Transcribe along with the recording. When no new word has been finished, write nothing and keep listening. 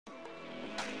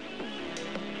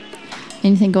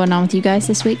Anything going on with you guys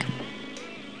this week?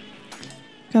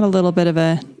 Got a little bit of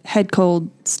a head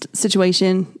cold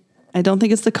situation. I don't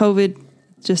think it's the COVID.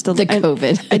 Just the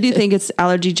COVID. I do think it's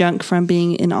allergy junk from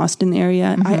being in Austin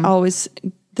area. Mm-hmm.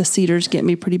 The cedars get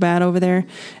me pretty bad over there,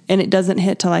 and it doesn't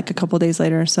hit till like a couple days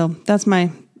later. So that's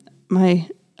my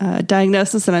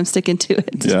diagnosis, and I'm sticking to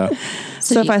it. Yeah.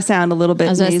 So if I sound a little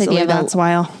bit nasally, that's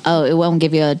why. Oh, it won't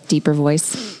give you a deeper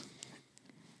voice.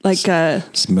 Like smelly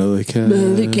cat.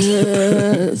 Smelly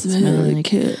cat. Smelly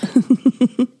cat.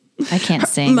 I can't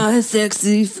sing. My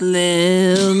sexy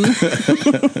phlegm.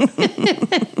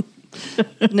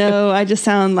 No, I just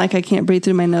sound like I can't breathe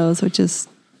through my nose, which is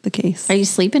the case. Are you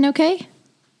sleeping okay?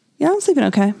 Yeah, I'm sleeping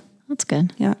okay. That's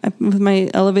good. Yeah, with my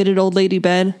elevated old lady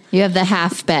bed. You have the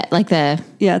half bed, like the...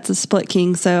 Yeah, it's a split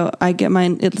king, so I get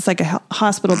mine. It's like a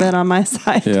hospital bed on my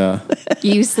side. Yeah.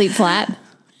 You sleep flat?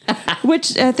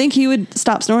 Which I think he would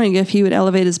stop snoring if he would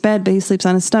elevate his bed, but he sleeps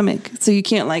on his stomach. So you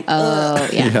can't like... Oh,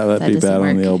 yeah. Yeah, that'd be bad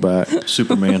on the old back.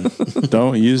 Superman.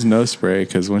 Don't use nose spray,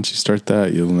 because once you start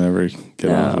that, you'll never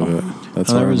get off of it.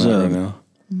 That's where I'm at right now.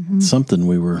 Mm-hmm. Something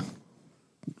we were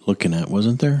looking at,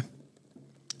 wasn't there?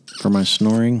 For my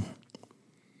snoring.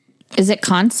 Is it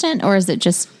constant or is it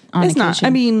just on It's occasion? not. I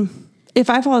mean, if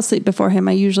I fall asleep before him,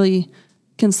 I usually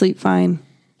can sleep fine.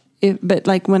 But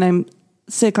like when I'm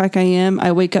sick like I am,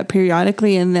 I wake up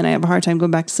periodically and then I have a hard time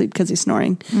going back to sleep because he's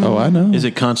snoring. Oh, I know. Is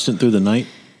it constant through the night?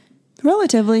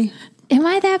 Relatively. Am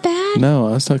I that bad? No,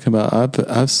 I was talking about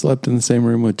I've slept in the same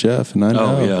room with Jeff, and I know.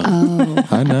 Oh, yeah. Oh,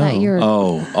 I know. thought you were...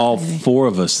 All four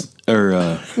of us. Or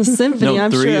The symphony, No,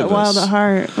 I'm three sure, of at Wild us. at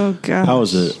Heart. Oh, God. how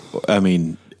is it? I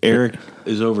mean, Eric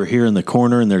is over here in the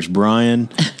corner, and there's Brian,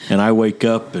 and I wake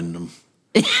up and I'm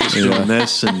doing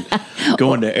this and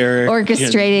going to Eric.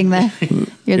 Orchestrating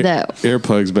you're the...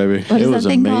 Earplugs, baby. What is It that was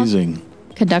thing called? amazing.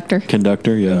 Conductor.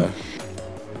 Conductor, yeah.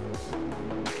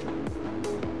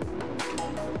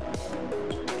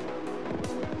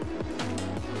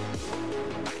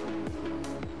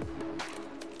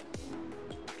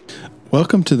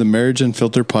 Welcome to the Marriage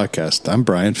Unfiltered podcast. I'm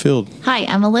Brian Field. Hi,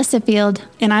 I'm Alyssa Field.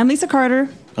 And I'm Lisa Carter.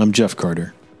 I'm Jeff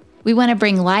Carter. We want to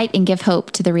bring light and give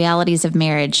hope to the realities of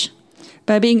marriage.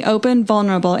 By being open,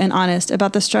 vulnerable, and honest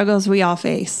about the struggles we all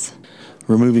face.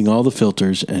 Removing all the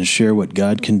filters and share what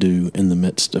God can do in the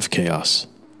midst of chaos.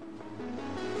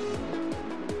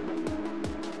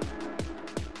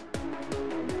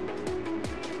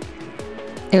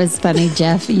 It was funny,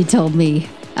 Jeff. You told me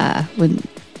when...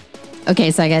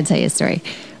 Okay, so I got to tell you a story.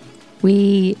 Let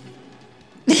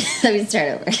me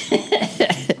start over.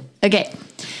 Okay.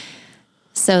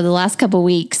 So the last couple of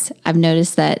weeks, I've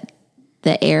noticed that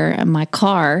the air in my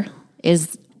car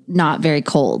is not very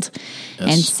cold.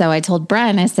 Yes. And so I told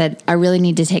Brian, I said, I really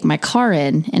need to take my car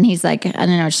in. And he's like, I don't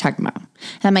know what you're talking about.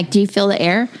 And I'm like, do you feel the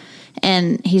air?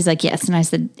 And he's like, yes. And I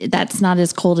said, that's not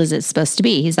as cold as it's supposed to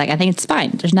be. He's like, I think it's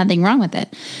fine. There's nothing wrong with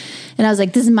it. And I was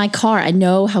like, this is my car. I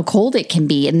know how cold it can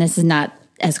be. And this is not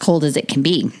as cold as it can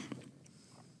be.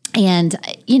 And,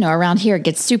 you know, around here it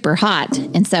gets super hot.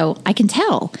 And so I can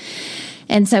tell.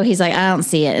 And so he's like, I don't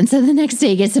see it. And so the next day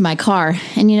he gets in my car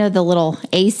and you know, the little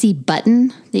AC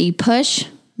button that you push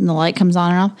and the light comes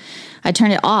on and off. I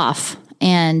turned it off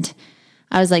and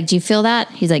I was like, do you feel that?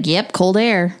 He's like, yep, cold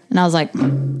air. And I was like,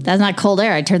 that's not cold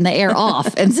air. I turned the air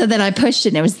off. And so then I pushed it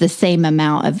and it was the same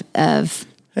amount of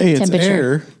Hey, it's temperature.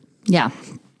 air. Yeah.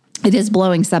 It is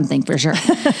blowing something for sure.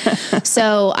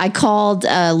 So I called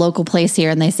a local place here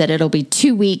and they said it'll be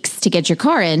 2 weeks to get your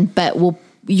car in, but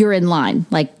you're in line.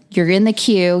 Like you're in the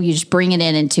queue. You just bring it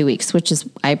in 2 weeks, which is,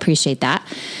 I appreciate that.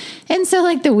 And so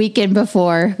like the weekend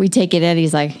before we take it in,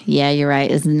 he's like, yeah, you're right.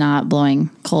 It's not blowing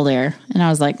cold air. And I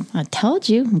was like, I told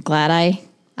you, I'm glad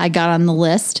I got on the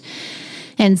list.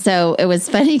 And so it was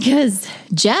funny because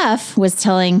Jeff was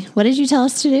telling, what did you tell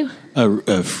us to do? A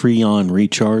Freon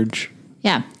recharge.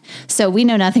 Yeah. So we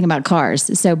know nothing about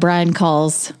cars. So Brian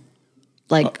calls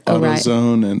like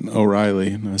AutoZone and O'Reilly.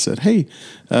 And I said, hey,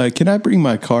 can I bring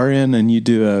my car in and you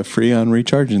do a Freon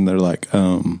recharge? And they're like,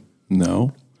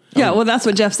 no. Yeah, well, that's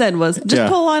what Jeff said was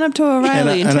just pull on up to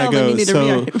O'Reilly and tell them you need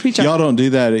to recharge. Y'all don't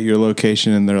do that at your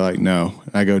location? And they're like, no.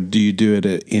 I go, do you do it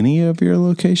at any of your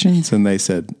locations? And they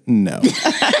said, no.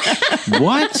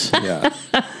 What? Yeah.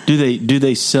 Do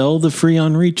they sell the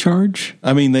Freon recharge?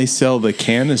 I mean, they sell the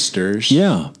canisters.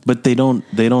 Yeah, but they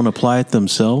don't apply it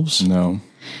themselves? No.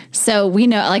 So we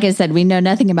know, like I said, we know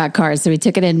nothing about cars. So we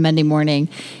took it in Monday morning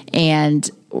and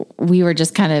we were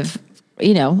just kind of,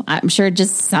 you know, I'm sure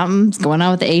just something's going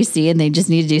on with the AC and they just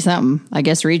need to do something. I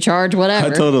guess recharge, whatever. I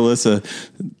told Alyssa,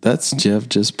 That's Jeff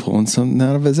just pulling something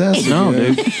out of his ass. No,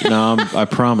 again. dude. No, I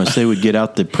promise. They would get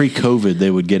out there pre-COVID. They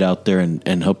would get out there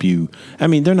and help you. I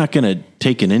mean, they're not going to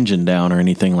take an engine down or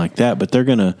anything like that, but they're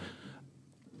going to.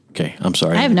 Okay, I'm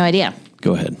sorry. I have no idea.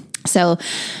 Go ahead. So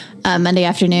Monday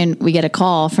afternoon, we get a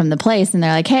call from the place, and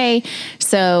they're like, "Hey,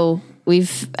 so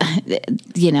we've,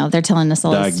 they're telling us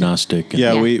all Diagnostic.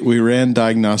 Yeah, we ran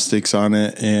diagnostics on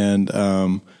it, and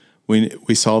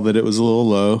we saw that it was a little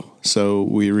low, so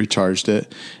we recharged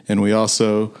it, and we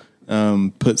also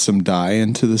put some dye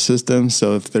into the system,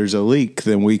 so if there's a leak,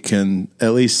 then we can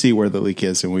at least see where the leak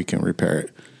is, and we can repair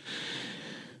it.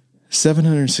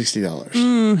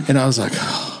 $760, and I was like,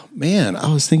 oh, man,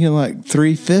 I was thinking like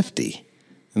 $350,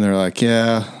 and they're like,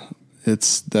 yeah,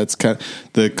 that's kind of,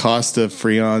 the cost of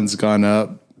Freon's gone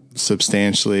up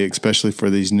substantially, especially for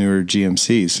these newer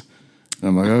GMCs. And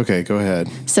I'm like, okay, go ahead.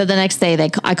 So the next day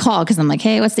I call because I'm like,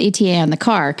 hey, what's the ETA on the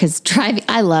car? Because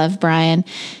I love Brian,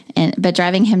 but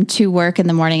driving him to work in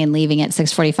the morning and leaving at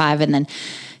 6:45 and then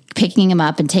picking him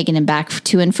up and taking him back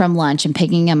to and from lunch and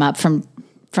picking him up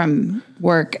from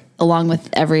work along with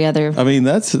every other. I mean,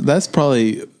 that's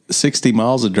probably 60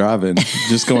 miles of driving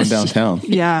just going downtown.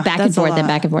 Yeah. Back and forth and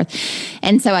back and forth.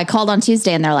 And so I called on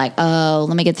Tuesday and they're like, oh,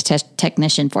 let me get the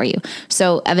technician for you.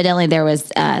 So evidently there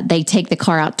was, they take the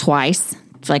car out twice,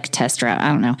 like a test route. I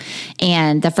don't know.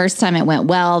 And the first time it went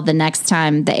well, the next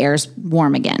time the air's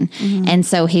warm again. Mm-hmm. And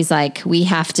so he's like, we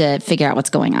have to figure out what's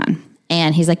going on.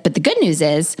 And he's like, but the good news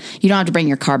is you don't have to bring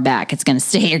your car back. It's going to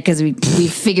stay here because we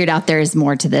figured out there is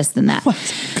more to this than that.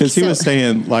 Because he was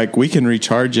saying, like, we can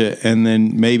recharge it and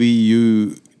then maybe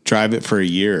you drive it for a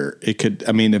year. It could,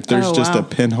 I mean, if there's a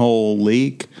pinhole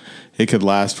leak, it could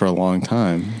last for a long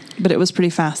time. But it was pretty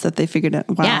fast that they figured it.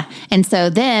 Wow. Yeah. And so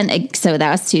so that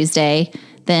was Tuesday.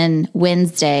 Then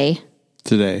Wednesday.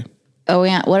 Today. Oh,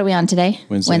 yeah. What are we on today?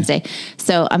 Wednesday.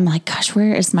 So I'm like, gosh,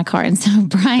 where is my car? And so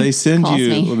Brian calls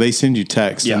me. They send you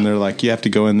text and they're like, you have to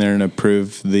go in there and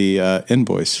approve the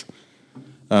invoice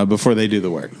before they do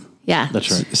the work. Yeah. That's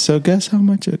right. So guess how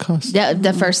much it costs?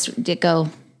 The first did go.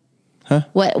 Huh?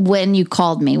 When you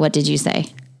called me, what did you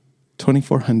say?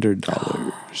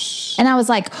 $2,400. And I was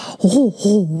like,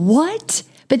 oh, what?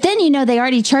 But then, they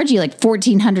already charge you like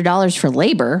 $1,400 for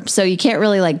labor. So you can't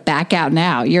really like back out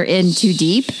now. You're in too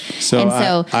deep.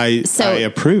 So I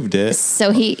approved it.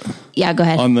 So go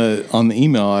ahead. On the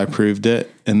email, I approved it.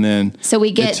 And then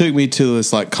it took me to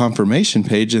this like confirmation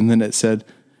page. And then it said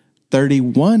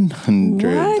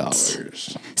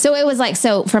 $3,100. So it was like,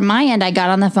 so from my end, I got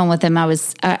on the phone with him.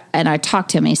 And I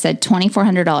talked to him. He said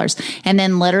 $2,400. And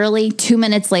then literally 2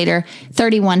 minutes later,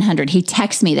 $3,100. He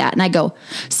texts me that. And I go,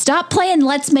 stop playing.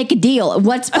 Let's make a deal.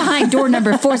 What's behind door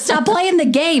number 4? Stop playing the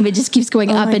game. It just keeps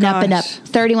going up and up and up.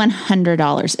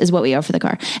 $3,100 is what we owe for the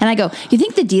car. And I go, you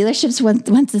think the dealerships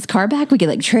wants this car back? We could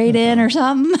like trade in or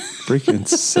something. Freaking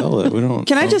sell it. We don't.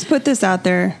 Can I just put this out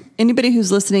there? Anybody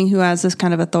who's listening who has this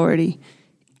kind of authority,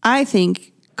 I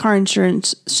think car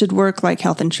insurance should work like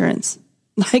health insurance.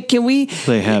 Like, can we?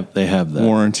 They have that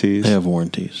warranties. They have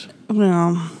warranties.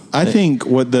 Well, I think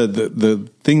what the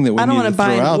thing that we need to throw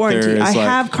out there is I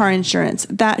have car insurance.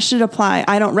 That should apply.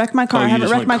 I don't wreck my car. I haven't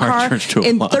wrecked my car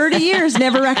in 30 years.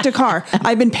 Never wrecked a car.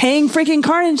 I've been paying freaking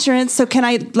car insurance. So can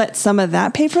I let some of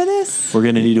that pay for this? We're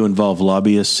going to need to involve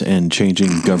lobbyists and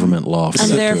changing government law.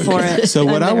 I'm there for it. So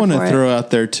what I want to throw out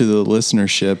there to the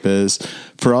listenership is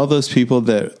for all those people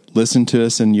that listen to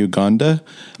us in Uganda,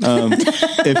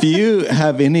 if you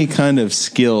have any kind of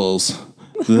skills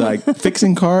like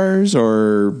fixing cars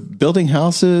or building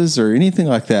houses or anything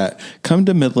like that, come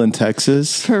to Midland,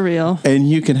 Texas. For real. And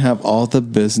you can have all the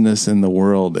business in the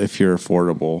world if you're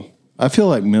affordable. I feel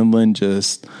like Midland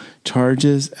just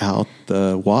charges out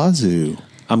the wazoo.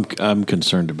 I'm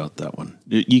concerned about that one.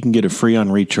 You can get a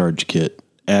Freon recharge kit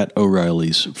at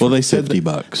O'Reilly's for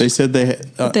 $50. They said they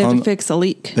had to fix a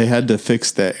leak. They had to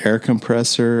fix the air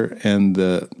compressor and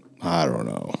I don't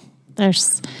know.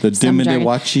 There's the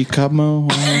Dimidiwachi Camo.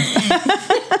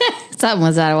 Something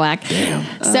was out of whack.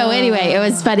 Damn. So anyway, it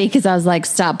was funny because I was like,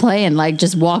 stop playing, like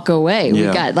just walk away. Yeah.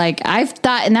 We got like, I've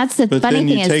thought, and that's the but funny then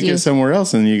thing you is take it somewhere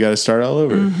else and you got to start all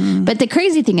over. Mm-hmm. But the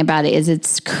crazy thing about it is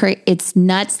it's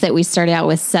nuts that we started out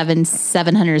with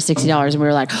 $760 and we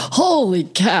were like, holy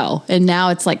cow. And now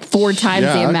it's like 4 times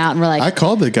the amount. And we're like, I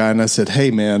called the guy and I said,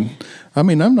 hey man, I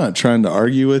mean, I'm not trying to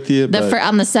argue with you, but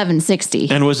on the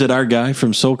 760. And was it our guy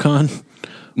from SoCon?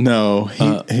 No,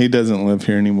 he doesn't live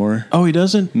here anymore. Oh, he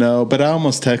doesn't? No, but I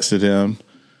almost texted him.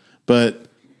 But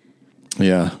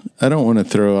Yeah. I don't want to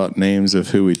throw out names of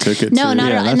who we took it No, to.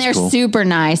 not at all. And that's they're cool. super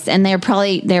nice. And they're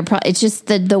probably, it's just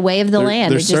the way of the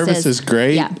land. Their It just service says- is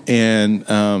great, Yeah.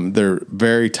 and they're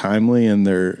very timely in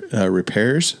their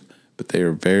repairs, but they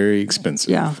are very expensive.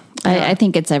 Yeah. I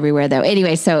think it's everywhere though.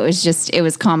 Anyway, so it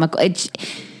was comical. It's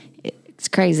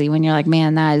crazy when you're like,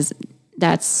 man,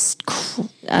 that's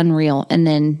unreal. And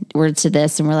then we're to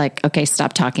this and we're like, okay,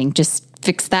 stop talking. Just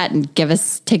fix that and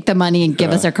take the money and give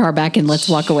us our car back and let's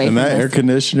walk away And from that air this.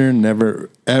 conditioner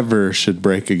never, ever should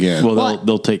break again. Well,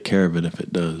 they'll take care of it if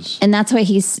it does. And that's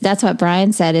what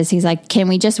Brian said is he's like, can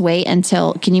we just wait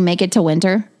can you make it till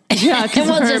winter? Yeah, because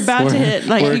We'll we're just- about to hit.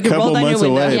 Like we're you a can roll couple down your months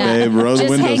window. away, Yeah. babe. Roll the Just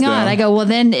windows hang on. down. I go, well,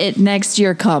 then next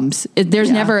year comes. There's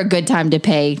Yeah. never a good time to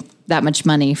pay that much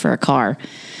money for a car.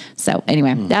 So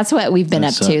anyway, that's what we've been That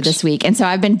up to sucks. this week. And so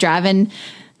I've been driving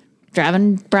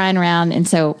Brian around. And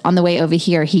so on the way over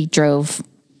here, he drove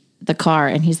the car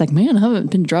and he's like, man, I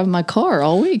haven't been driving my car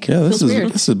all week. Yeah, this Feels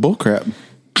weird. is bull crap.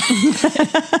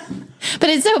 But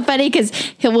it's so funny because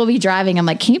we'll be driving. I'm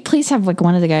like, can you please have like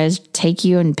one of the guys take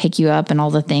you and pick you up and all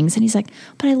the things? And he's like,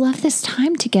 but I love this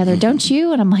time together, don't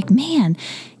you? And I'm like, man,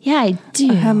 yeah, I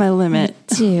do. I have my limit.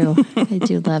 I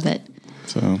do love it.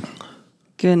 So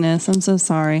Goodness, I'm so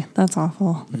sorry. That's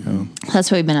awful. That's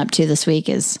what we've been up to this week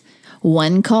is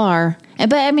one car.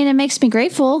 But I mean, it makes me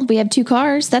grateful. We have 2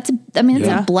 cars. It's a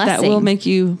blessing. That will make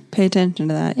you pay attention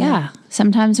to that. yeah.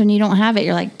 Sometimes when you don't have it,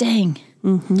 you're like, dang,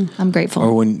 I'm grateful.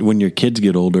 Or when your kids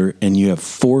get older and you have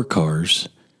 4 cars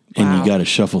and Wow. you got to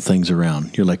shuffle things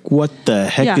around. You're like, what the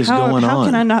heck Yeah, is going on? how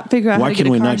can I not figure out Why how to get can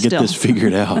a we car not get still? this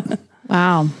figured out?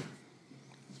 Wow.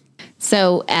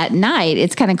 So at night,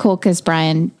 it's kind of cool because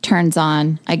Brian turns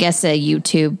on, I guess, a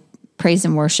YouTube praise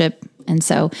and worship. And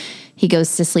so he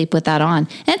goes to sleep with that on.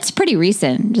 And it's pretty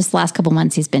recent. Just the last couple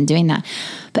months he's been doing that.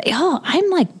 But y'all, I'm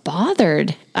like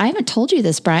bothered. I haven't told you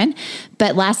this, Brian.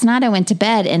 But last night I went to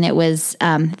bed and it was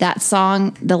that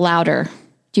song, The Louder.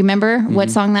 Do you remember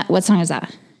what song is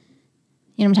that?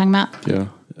 You know what I'm talking about?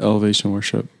 yeah, elevation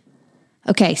worship.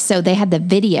 Okay, so they had the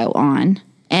video on,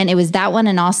 and it was that one,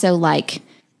 and also like,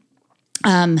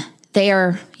 they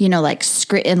are, like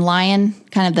and Lion,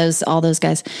 kind of all those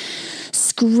guys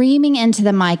screaming into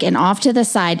the mic and off to the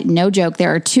side. No joke.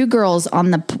 There are 2 girls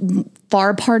on the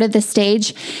far part of the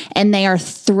stage, and they are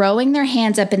throwing their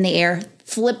hands up in the air,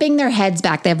 flipping their heads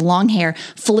back. They have long hair,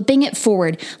 flipping it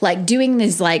forward, like doing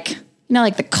this, like,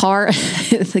 like the car,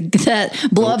 that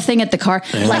blow up thing at the car,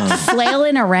 like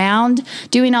flailing around,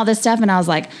 doing all this stuff. And I was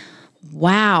like,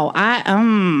 wow,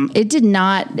 it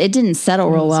didn't settle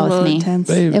real well with me. Intense.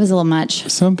 Babe, It was a little much.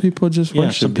 some people just Yeah,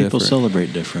 worship some people different.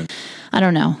 celebrate different. I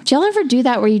don't know. Do y'all ever do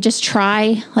that where you just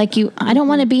try, like I don't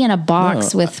want to be in a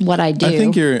box with what I do.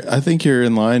 I think you're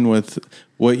in line with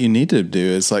what you need to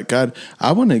do. It's like, God,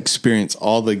 I want to experience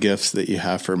all the gifts that you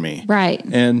have for me. Right.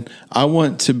 And I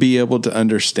want to be able to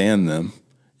understand them,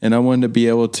 and I want to be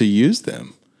able to use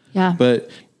them. Yeah. But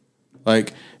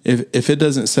like, if it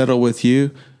doesn't settle with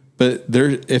you, but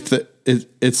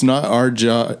it's not our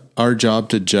job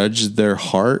to judge their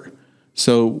heart.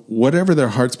 So whatever their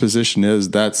heart's position is,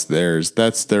 that's theirs.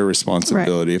 That's their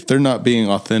responsibility. Right. If they're not being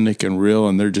authentic and real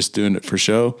and they're just doing it for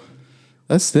show,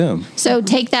 that's them. So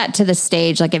take that to the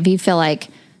stage. Like if you feel like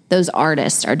those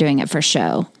artists are doing it for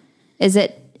show, is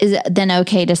it then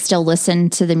okay to still listen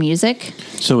to the music?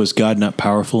 So is God not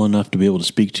powerful enough to be able to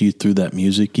speak to you through that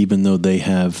music, even though they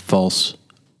have false?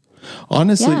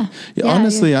 Honestly, Yeah,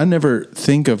 I never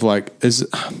think of like,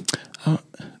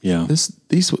 Yeah.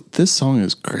 this song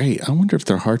is great. I wonder if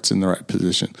their heart's in the right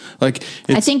position. Like,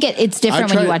 I think it's different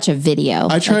when you watch a video.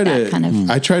 I try like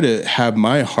I try to have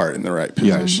my heart in the right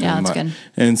position. Yeah, that's good.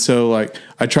 And so like,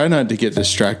 I try not to get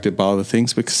distracted by all the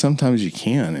things, because sometimes you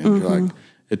can, and you're like,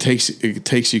 it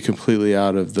takes you completely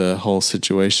out of the whole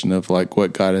situation of like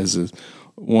what God has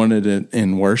wanted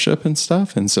in worship and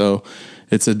stuff. And so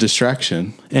it's a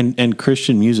distraction. And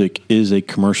Christian music is a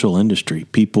commercial industry.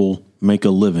 People make a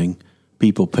living.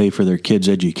 People pay for their kids'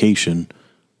 education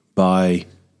by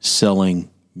selling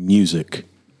music,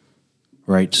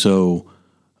 right? So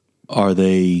are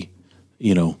they,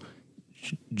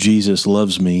 Jesus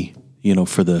Loves Me,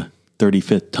 for the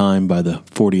 35th time by the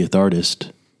 40th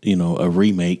artist, a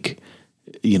remake,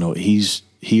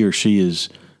 he or she is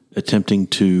attempting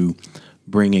to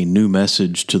bring a new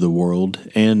message to the world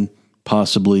and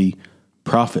possibly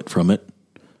profit from it.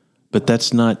 But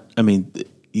that's not,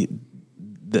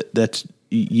 that's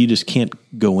you just can't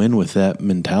go in with that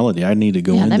mentality. I need to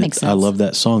go in. That makes sense. I love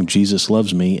that song, Jesus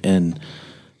Loves Me, and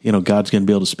God's going to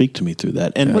be able to speak to me through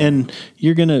that. And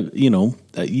you're going to,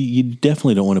 you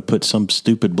definitely don't want to put some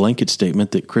stupid blanket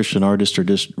statement that Christian artists are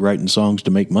just writing songs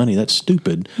to make money. That's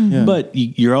stupid. Yeah. But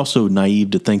you're also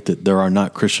naive to think that there are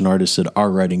not Christian artists that are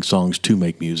writing songs to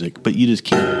make music. But you just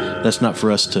can't. That's not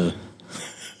for us to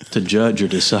judge or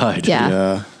decide.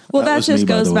 Yeah. Well, that just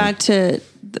goes back to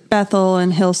Bethel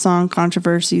and Hillsong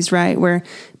controversies, right? Where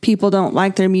people don't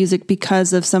like their music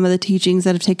because of some of the teachings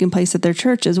that have taken place at their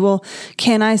churches. Well,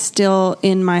 can I still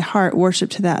in my heart worship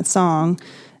to that song?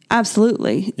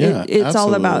 Absolutely. Yeah, it's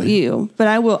all about you. But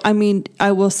I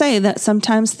will say that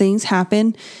sometimes things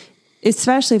happen,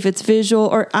 especially if it's visual,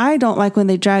 or I don't like when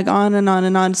they drag on and on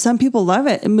and on. Some people love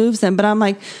it. It moves them. But I'm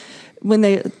like, when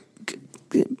they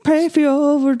pray for your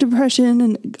over depression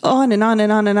and on and on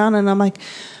and on and on. And I'm like,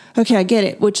 okay, I get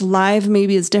it, which live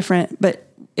maybe is different, but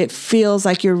it feels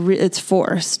like it's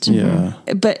forced. Yeah.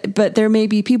 But there may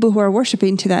be people who are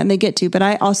worshiping to that and they get to, but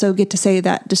I also get to say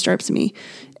that disturbs me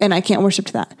and I can't worship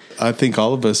to that. I think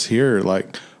all of us here,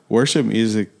 like, worship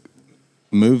music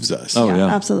moves us. Oh, yeah.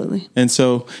 Absolutely. And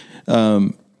so,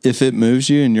 if it moves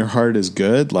you and your heart is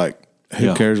good, like,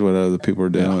 who cares what other people are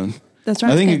doing? That's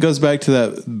right. I think it goes back to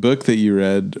that book that you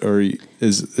read, or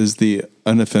is the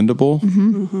Unoffendable.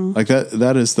 Mm-hmm. Mm-hmm. Like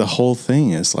that is the whole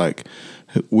thing. It's like,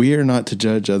 we are not to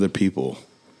judge other people,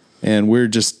 and we're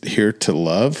just here to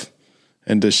love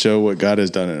and to show what God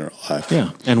has done in our life.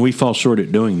 Yeah. And we fall short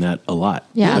at doing that a lot.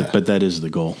 Yeah. But that is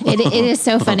the goal. It is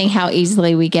so funny how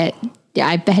easily we get.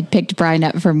 I had picked Brian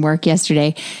up from work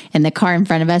yesterday in the car in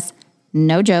front of us.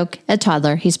 No joke, a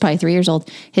toddler. He's probably 3 years old.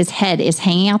 His head is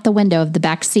hanging out the window of the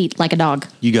back seat like a dog.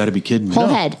 You got to be kidding me. Whole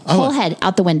head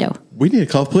out the window. We need to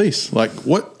call the police. Like,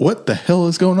 what the hell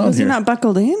is going on Was here? he not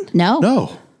buckled in?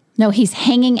 No, he's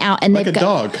hanging out and like they've a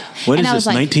got, dog. What is this,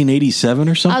 1987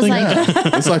 or something? I was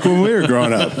like, It's like when we were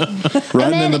growing up,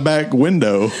 running in the back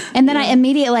window. and then I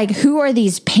immediately like, who are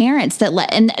these parents that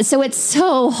and so it's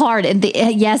so hard. And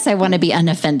yes, I want to be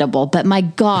unoffendable, but my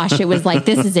gosh, it was like,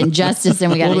 this is injustice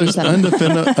and we got to do There's something.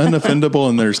 unoffendable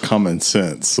and there's common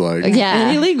sense. Like,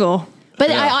 And illegal. But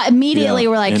I immediately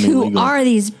were like, who illegal. are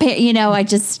these I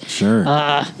just, Sure.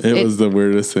 it was the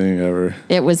weirdest thing ever.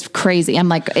 it was crazy. I'm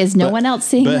like, is no one else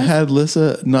seeing But this? had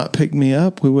Lissa not picked me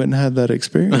up, we wouldn't have that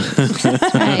experience.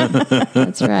 That's right.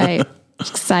 That's right.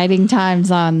 Exciting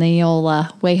times on the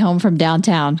old way home from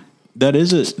downtown. That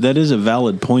is a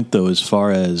valid point, though, as far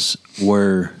as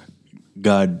where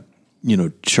God,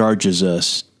 charges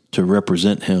us to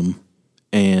represent Him,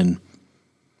 and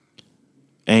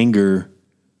anger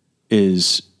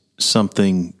is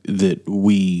something that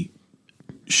we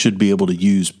should be able to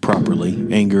use properly.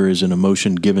 Anger is an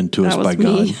emotion given to us by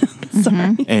God,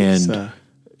 Sorry. and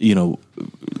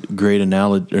great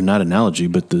analogy, or not analogy,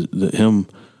 but the Him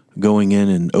going in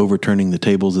and overturning the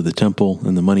tables of the temple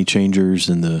and the money changers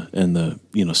and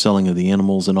the selling of the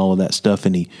animals and all of that stuff,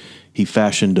 and he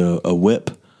fashioned a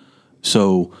whip.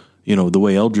 So the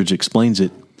way Eldridge explains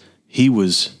it, he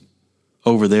was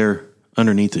over there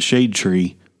underneath the shade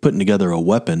tree putting together a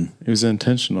weapon. It was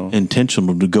intentional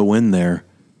to go in there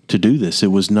to do this.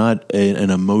 It was not an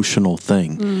emotional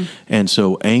thing. And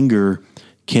so anger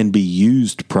can be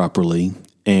used properly,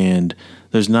 and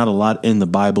there's not a lot in the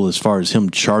Bible as far as Him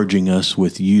charging us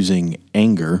with using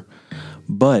anger,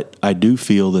 but I do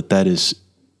feel that is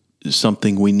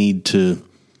something we need to,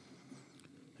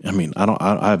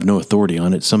 I have no authority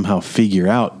on it, somehow figure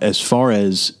out, as far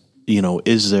as,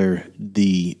 is there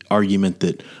the argument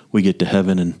that we get to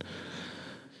heaven and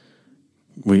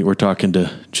we're talking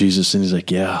to Jesus and He's like,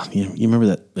 yeah, you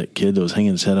remember that kid that was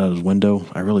hanging his head out his window?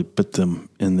 I really put them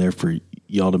in there for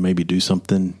y'all to maybe do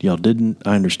something. Y'all didn't.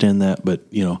 I understand that. But,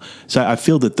 so I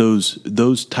feel that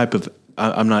those type of,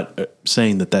 I'm not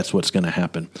saying that that's what's going to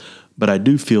happen, but I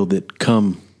do feel that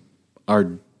come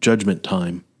our judgment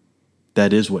time,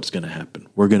 that is what's going to happen.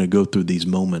 We're going to go through these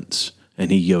moments. And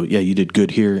He go, yeah, you did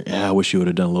good here. Yeah, I wish you would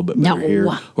have done a little bit better here.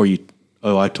 Or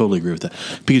I totally agree with that.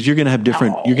 Because you're going to have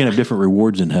different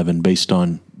rewards in heaven based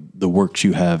on the works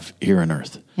you have here on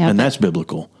earth. Yeah, and that's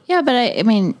biblical. Yeah, but I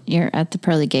mean, you're at the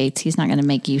pearly gates. He's not going to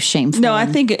make you shameful. No, I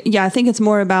think it's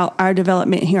more about our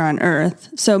development here on earth.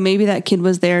 So maybe that kid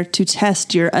was there to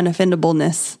test your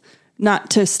unoffendableness, not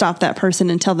to stop that person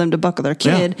and tell them to buckle their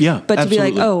kid, but to be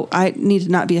like, oh, I need to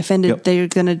not be offended. Yep. They're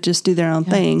going to just do their own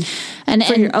thing and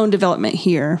your own development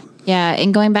here. Yeah.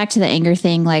 And going back to the anger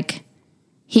thing, like,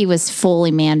 he was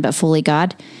fully man, but fully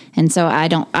God. And so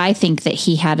I think that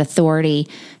he had authority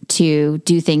to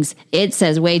do things. It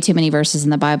says way too many verses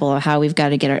in the Bible of how we've got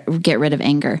to get rid of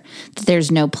anger.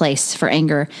 There's no place for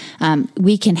anger.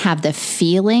 We can have the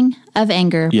feeling of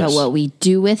anger, Yes. but what we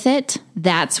do with it,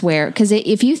 that's where, because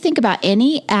if you think about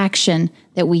any action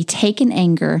that we take in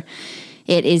anger,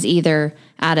 it is either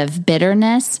out of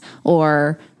bitterness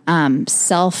or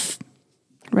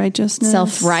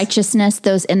self-righteousness.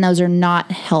 Those are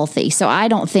not healthy. So I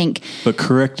don't think. But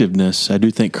I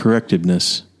do think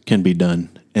correctiveness can be done.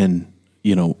 And,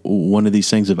 one of these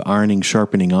things of ironing,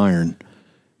 sharpening iron,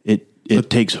 it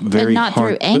takes very not hard.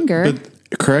 through anger. But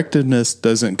correctiveness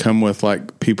doesn't come with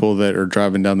like people that are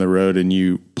driving down the road and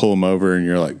you pull them over and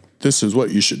you're like, this is what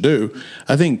you should do.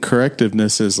 I think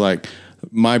correctiveness is like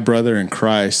my brother in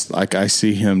Christ. Like I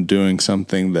see him doing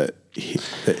something that.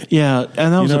 Yeah,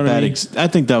 and that was a bad. I mean? I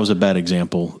think that was a bad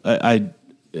example.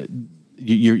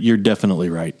 You're definitely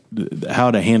right. How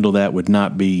to handle that would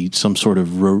not be some sort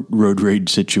of road rage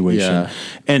situation. Yeah.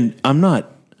 And I'm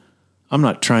not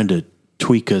trying to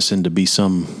tweak us into be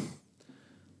some,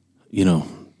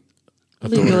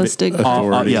 Legalistic.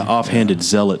 offhanded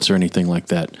zealots or anything like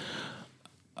that.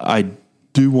 I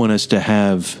do want us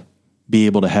to be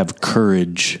able to have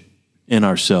courage in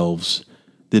ourselves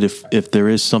that if there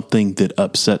is something that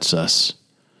upsets us,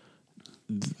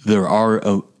 there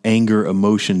are anger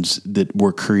emotions that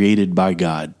were created by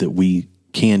God that we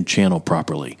can channel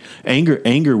properly.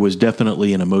 Anger was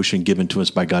definitely an emotion given to us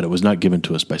by God. It was not given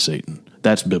to us by Satan.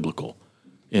 That's biblical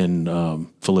in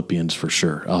Philippians for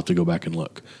sure. I'll have to go back and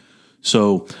look.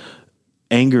 So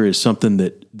anger is something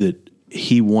that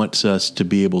he wants us to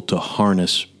be able to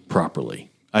harness properly.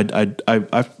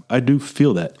 I do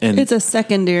feel that. And It's a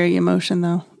secondary emotion,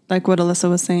 though, like what Alyssa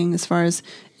was saying, as far as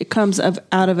it comes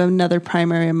out of another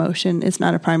primary emotion. It's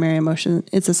not a primary emotion.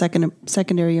 It's a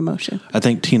secondary emotion. I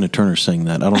think Tina Turner sang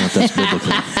that. I don't know if that's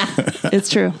biblical. It's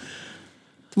true.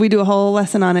 We do a whole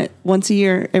lesson on it once a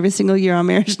year, every single year on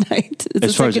marriage night. It's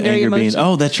As far as anger being,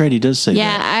 that's right, he does say that.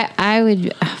 Yeah, I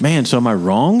would. Man, so am I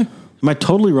wrong? Am I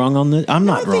totally wrong on this? I'm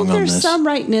not I wrong think on there's this. some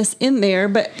rightness in there,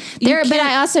 but But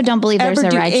I also don't believe there's ever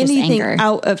a do righteous anything anger.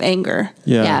 out of anger.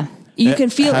 Yeah. You It can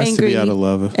feel has to angry be out of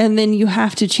love. and then you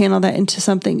have to channel that into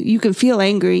something. You can feel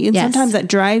angry, and Yes. sometimes that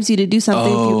drives you to do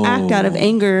something. If you act out of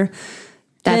anger,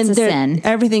 That's then a sin.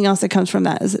 Everything else that comes from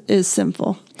that is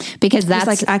sinful. Because It's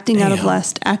like acting out of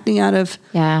lust, acting out of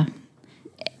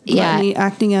gluttony,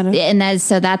 acting out of. And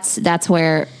that's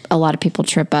where a lot of people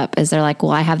trip up, is they're like,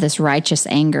 well, I have this righteous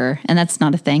anger, and that's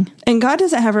not a thing. And God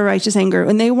doesn't have a righteous anger,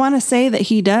 and they want to say that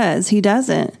He does. He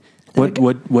doesn't. What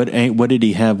did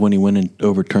he have when he went and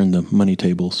overturned the money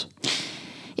tables?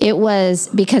 It was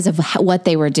because of what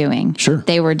they were doing. Sure.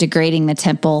 They were degrading the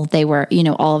temple. They were,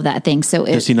 all of that thing. So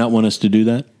Does he not want us to do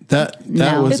that? That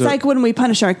No. was It's like when we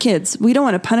punish our kids. We don't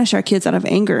want to punish our kids out of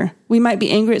anger. We might be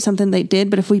angry at something they did,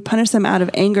 but if we punish them out of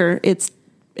anger, it's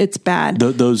bad.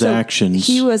 Those actions.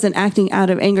 He wasn't acting out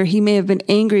of anger. He may have been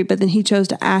angry, but then he chose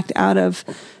to act out of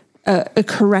a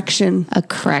correction.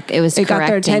 It was It got their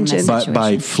correcting the attention. situation.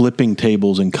 by flipping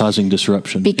tables and causing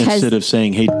disruption instead of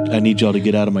saying, "Hey, I need y'all to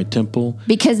get out of my temple,"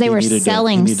 Because they He were needed to-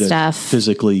 selling he needed to stuff.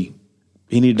 physically.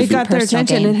 He needed to It got their personal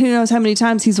attention, gain. and who knows how many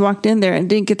times he's walked in there and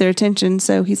didn't get their attention.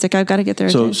 So he's like, I've got to get their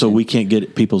attention. So we can't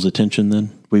get people's attention. Then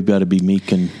we've got to be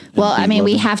meek and Well, be I mean,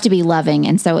 we loving. have to be loving.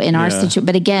 And so in our situation,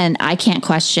 but again, I can't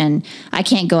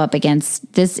go up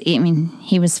against this. I mean,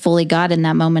 he was fully God in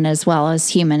that moment as well as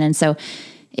human. And so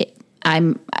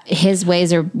his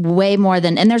ways are way more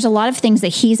than, and there's a lot of things that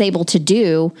he's able to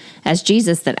do as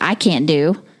Jesus that I can't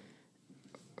do.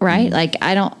 Right. Like,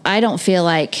 I don't feel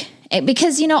like it,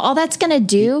 because, all that's going to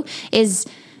do is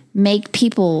make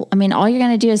people, all you're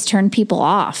going to do is turn people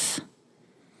off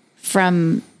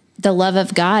from the love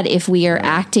of God if we are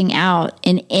acting out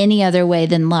in any other way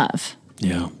than love.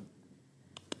 Yeah.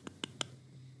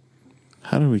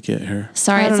 How did we get here?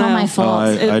 Sorry, I it's don't all know. my fault.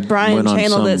 I Brian went on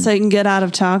channeled it some- so he can get out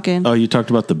of talking. Oh, you talked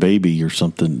about the baby or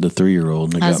something, the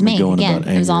 3-year-old, and it That got was me me going again. about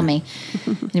anger. It was all me.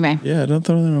 Anyway, Yeah, don't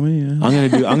throw that on me. Yeah.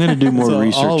 I'm gonna do more So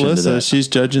research all into Alyssa, that. she's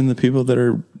judging the people that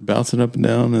are bouncing up and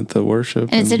down at the worship.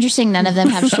 and it's interesting. None of them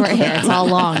have short hair. It's all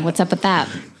long. What's up with that?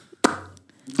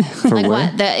 For Like where?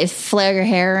 what? If flail your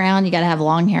hair around, you got to have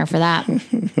long hair for that.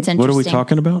 It's interesting. What are we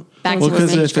talking about? Back Well, to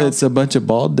because the if it's a bunch of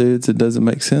bald dudes, it doesn't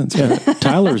make sense. Yeah,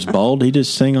 Tyler's bald. He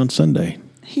just sang on Sunday.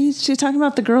 She's talking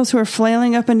about the girls who are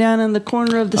flailing up and down in the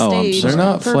corner of the Oh, I'm stage. sorry. They're on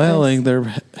not purpose. flailing;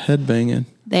 they're head banging.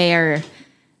 they're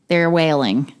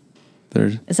wailing.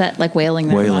 Is that like wailing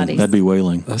their Wailing. bodies? That'd be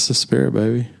wailing. That's the spirit,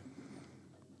 baby.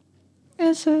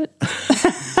 Is it?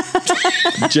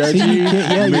 Judgy,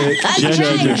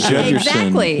 Judge your sin.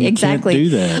 Exactly. You Exactly. can't do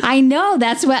that. I know.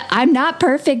 That's what I'm not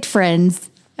perfect, friends.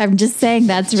 I'm just saying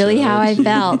that's really how I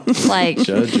felt. Like,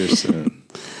 judge your sin.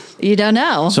 you don't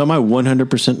know. So am I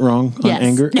 100% wrong on Yes.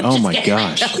 anger? No, Oh just my kidding.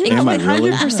 gosh. Am I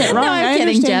really? 100% wrong. No, I'm I kidding,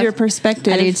 understand Jeff. your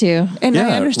perspective. I do too. And I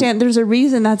Yeah. understand there's a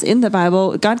reason that's in the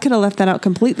Bible. God could have left that out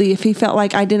completely if he felt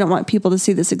like I didn't want people to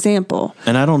see this example.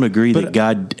 And I don't agree that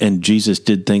God and Jesus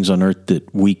did things on earth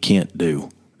that we can't do.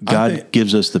 God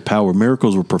gives us the power.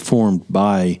 Miracles were performed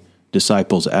by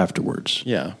disciples afterwards.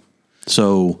 Yeah.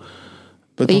 So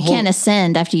But But you can't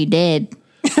ascend after you did.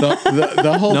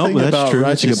 the whole No, thing but that's about true.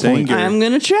 That's a righteous good point. anger. I'm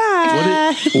going to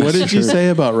try. What did you say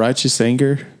about righteous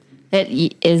anger?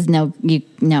 It is no.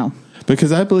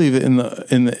 Because I believe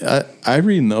I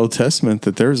read in the Old Testament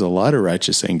that there's a lot of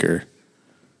righteous anger.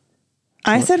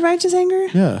 I said righteous anger?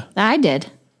 Yeah. I did.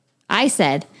 I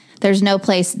said there's no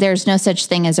such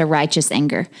thing as a righteous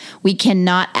anger. We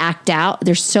cannot act out.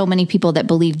 There's so many people that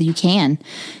believe that you can.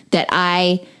 That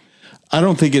I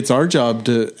don't think it's our job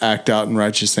to act out in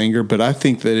righteous anger, but I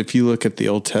think that if you look at the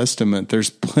Old Testament, there's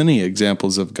plenty of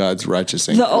examples of God's righteous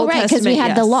anger. The Old right, because we Testament,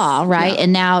 had the yes. law, right? Yeah.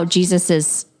 And now Jesus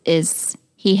is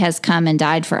he has come and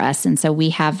died for us, and so we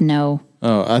have no.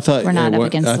 Oh, I thought We're not up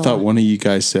against I the thought law. one of you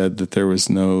guys said that there was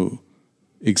no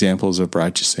examples of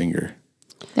righteous anger.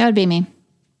 That would be me.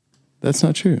 That's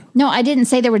not true. No, I didn't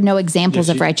say there were no examples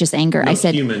of righteous anger. I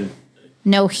said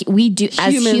no. We do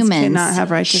as humans cannot have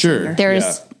righteous Sure. anger.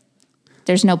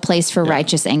 There's no place for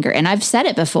righteous anger, and I've said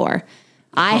it before.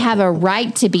 I have a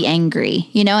right to be angry,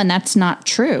 and that's not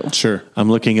true. Sure. I'm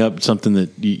looking up something that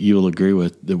you will agree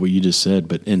with, that what you just said,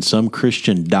 but in some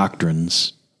Christian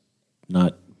doctrines,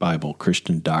 not Bible,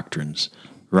 Christian doctrines,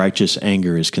 righteous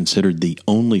anger is considered the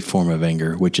only form of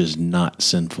anger which is not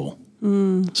sinful.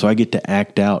 So I get to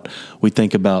act out. We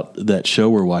think about that show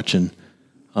we're watching,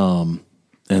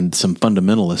 and some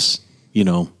fundamentalists,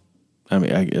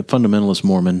 a fundamentalist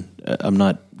Mormon. I'm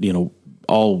not,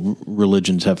 all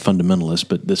religions have fundamentalists,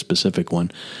 but this specific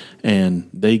one, and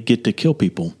they get to kill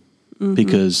people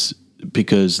because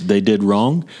they did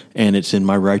wrong, and it's in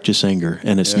my righteous anger,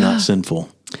 and it's not sinful.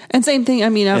 And same thing. I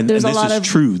mean, there's and a lot this is of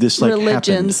true. This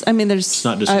religions. happened. I mean, there's.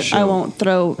 not just a I show. won't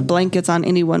throw blankets on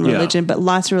any one religion, but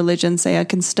lots of religions say I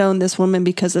can stone this woman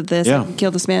because of this. Yeah. I can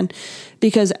kill this man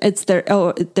because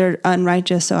they're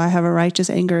unrighteous. So I have a righteous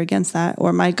anger against that,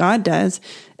 or my God does,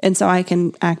 and so I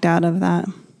can act out of that.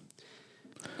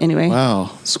 Anyway,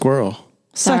 Wow. Squirrel.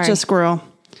 such Sorry. a squirrel.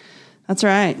 That's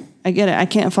right. I get it. I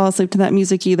can't fall asleep to that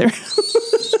music either.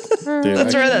 Dude,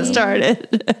 That's where that started.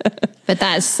 But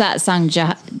that song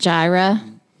Gyra.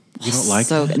 You don't like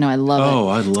So that? no, I love it. Oh,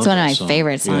 I love It's one that of my song.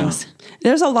 favorite Yeah. songs.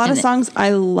 There's a lot of And it- songs I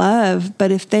love,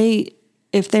 but if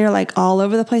they're like all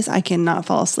over the place, I cannot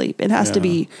fall asleep. It has to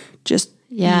be just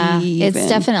Yeah, even. it's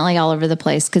definitely all over the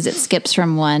place because it skips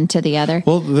from one to the other.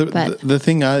 Well, But- the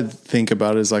thing I think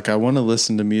about is like I want to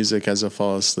listen to music as I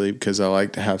fall asleep because I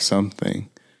like to have something,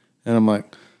 and I'm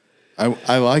like,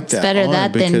 I like that. Better on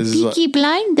that than because, Peaky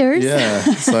Blinders. Yeah,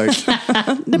 it's like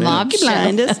the Mob Peaky show.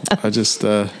 Blinders. I just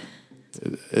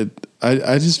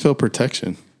I just feel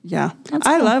protection. Yeah,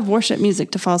 I love worship music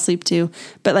to fall asleep to,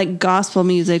 but like gospel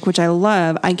music, which I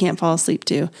love, I can't fall asleep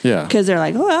to. Yeah. because they're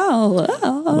like,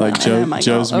 Like and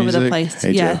Joe's all over the music? place.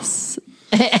 Hey, Joe. Yes,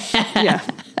 yeah,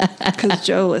 because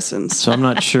Joe listens. So I'm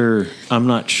not sure.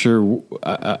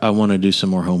 I want to do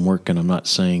some more homework, and I'm not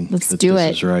saying Let's that do this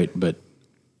it. is right, but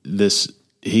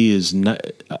he is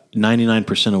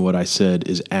 99% of what I said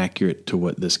is accurate to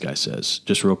what this guy says.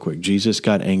 Just real quick, Jesus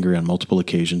got angry on multiple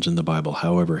occasions in the Bible.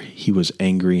 However, he was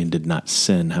angry and did not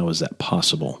sin. How is that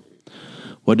possible?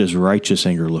 What does righteous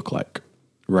anger look like?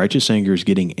 Righteous anger is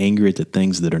getting angry at the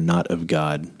things that are not of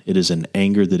God. It is an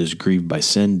anger that is grieved by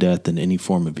sin, death, and any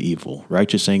form of evil.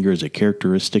 Righteous anger is a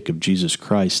characteristic of Jesus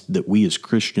Christ that we as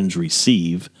Christians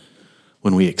receive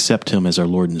when we accept him as our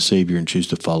Lord and Savior and choose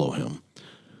to follow him.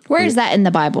 Where is that in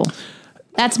the Bible?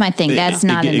 That's my thing. That's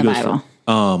not in the goes Bible.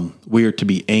 We are to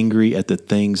be angry at the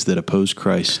things that oppose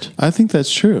Christ. I think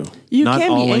that's true. You Not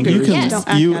can all be angry, anger. but you Yes. don't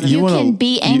act You- out of you it. You wanna- can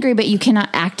be angry, but you cannot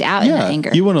act out in Yeah, that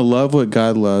anger. you want to love what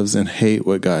God loves and hate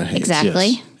what God hates. Exactly.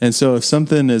 Yes. And so if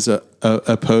something is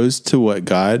opposed to what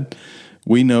God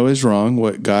we know is wrong,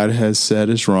 what God has said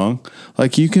is wrong,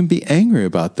 like you can be angry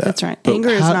about that. That's right. But Anger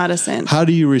is not a sin. How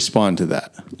do you respond to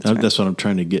that? That's what I'm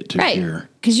trying to get to Right. here.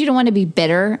 Because you don't want to be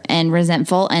bitter and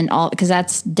resentful and all, because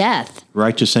that's death.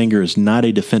 Righteous anger is not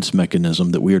a defense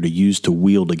mechanism that we are to use to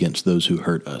wield against those who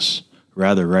hurt us.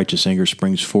 Rather, righteous anger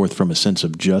springs forth from a sense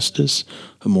of justice,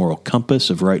 a moral compass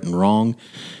of right and wrong,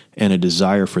 and a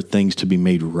desire for things to be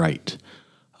made right.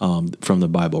 from the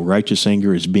Bible. Righteous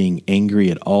anger is being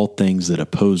angry at all things that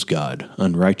oppose God,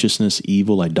 unrighteousness,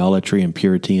 evil, idolatry,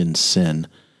 impurity, and sin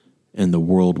in the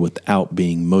world without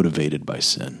being motivated by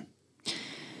sin.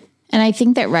 And I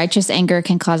think that righteous anger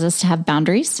can cause us to have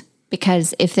boundaries,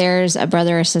 because if there's a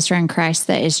brother or sister in Christ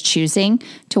that is choosing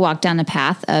to walk down the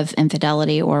path of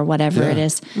infidelity or whatever it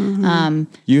is,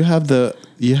 you have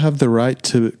the right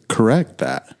to correct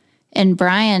that. And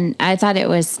Brian, I thought it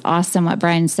was awesome what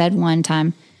Brian said one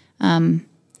time.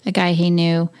 A guy he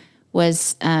knew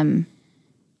was having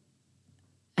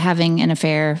an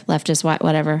affair, left his wife,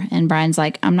 whatever. And Brian's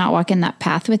like, I'm not walking that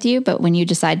path with you, but when you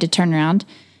decide to turn around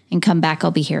and come back,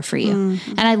 I'll be here for you.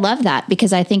 And I love that,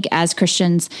 because I think as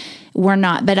Christians, we're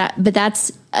not, but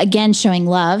that's again showing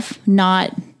love,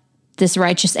 not this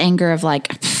righteous anger of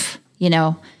like,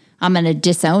 I'm going to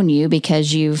disown you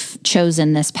because you've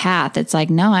chosen this path. It's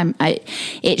like, no,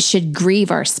 it should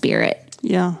grieve our spirit.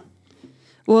 Yeah.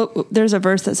 Well, there's a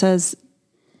verse that says,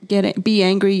 be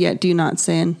angry, yet do not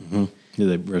sin. Mm-hmm. Yeah,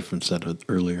 they referenced that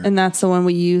earlier. And that's the one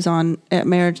we use at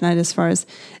marriage night, as far as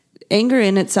anger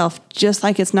in itself, just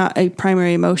like it's not a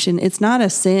primary emotion. It's not a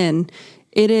sin.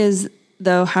 It is,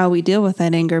 though, how we deal with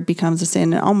that anger becomes a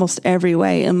sin in almost every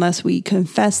way, unless we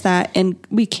confess that, and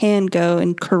we can go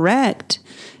and correct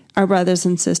our brothers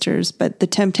and sisters. But the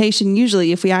temptation,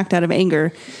 usually, if we act out of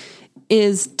anger,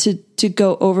 is to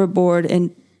go overboard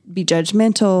and be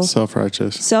judgmental.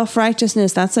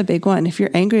 Self-righteousness, that's a big one. If you're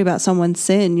angry about someone's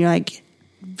sin, you're like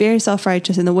very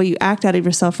self-righteous, and the way you act out of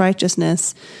your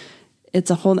self-righteousness, it's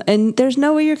a whole, and there's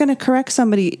no way you're going to correct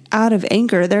somebody out of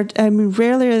anger.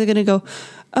 Rarely are they going to go,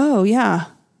 oh yeah,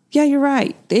 you're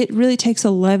right. It really takes a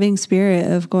loving spirit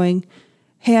of going,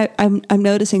 hey, I'm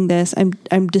noticing this.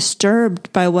 I'm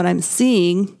disturbed by what I'm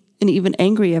seeing and even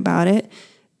angry about it,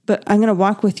 but I'm going to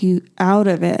walk with you out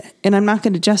of it. And I'm not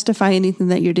going to justify anything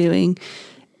that you're doing.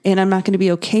 And I'm not going to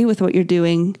be okay with what you're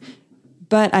doing,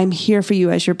 but I'm here for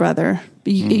you as your brother.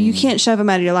 You can't shove them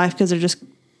out of your life because they're just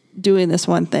doing this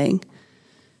one thing.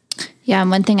 Yeah.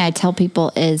 And one thing I tell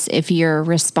people is if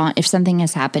something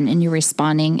has happened and you're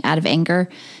responding out of anger,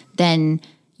 then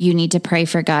you need to pray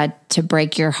for God to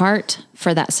break your heart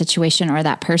for that situation or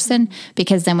that person,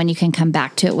 because then when you can come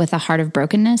back to it with a heart of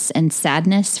brokenness and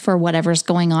sadness for whatever's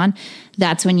going on,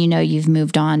 that's when you know you've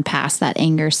moved on past that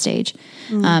anger stage.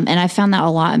 And I found that a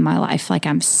lot in my life. Like,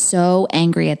 I'm so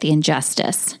angry at the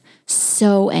injustice,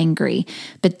 so angry.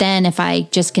 But then if I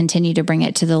just continue to bring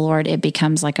it to the Lord, it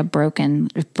becomes like a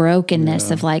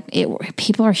brokenness of like,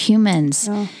 people are humans.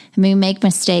 Yeah. I mean, we make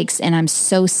mistakes, and I'm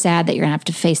so sad that you're gonna have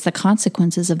to face the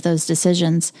consequences of those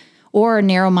decisions, or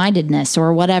narrow-mindedness,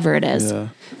 or whatever it is. Yeah.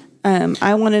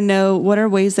 I want to know, what are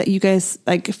ways that you guys,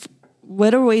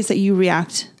 what are ways that you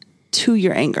react to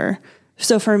your anger?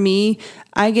 So for me,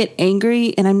 I get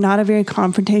angry, and I'm not a very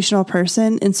confrontational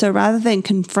person. And so rather than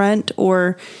confront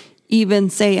or even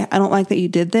say, I don't like that you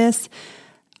did this,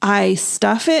 I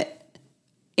stuff it,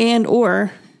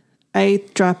 or I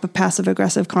drop a passive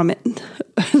aggressive comment,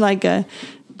 like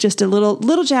just a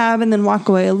little jab, and then walk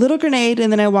away, a little grenade.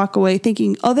 And then I walk away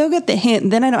thinking, oh, they'll get the hint.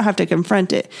 And then I don't have to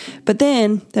confront it, but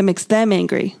then that makes them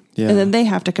angry. Yeah. And then they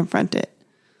have to confront it.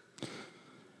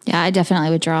 Yeah. I definitely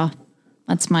withdraw.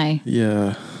 That's my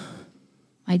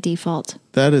default.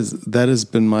 That has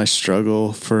been my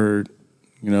struggle for,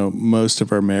 most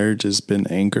of our marriage has been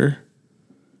anger.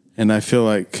 And I feel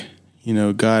like,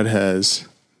 God has,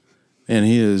 and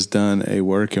he has done a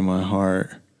work in my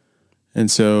heart.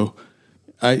 And so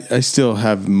I still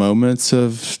have moments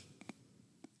of,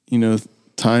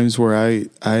 times where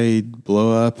I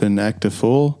blow up and act a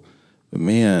fool, but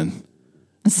man,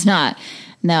 it's not,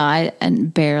 I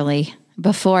barely.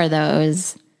 Before though,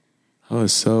 I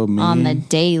was so mean on the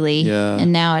daily. Yeah.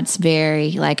 And now it's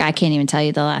very, like, I can't even tell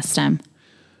you the last time.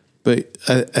 But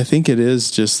I think it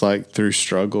is just like through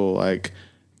struggle, like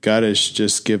God has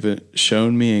just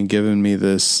shown me and given me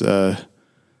this, a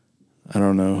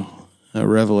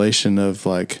revelation of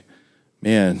like,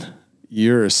 man,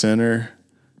 you're a sinner.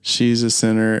 She's a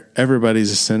sinner.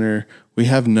 Everybody's a sinner. You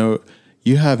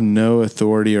have no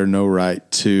authority or no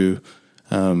right to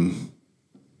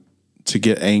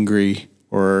get angry,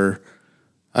 or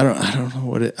I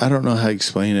don't know how to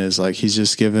explain it. It's like he's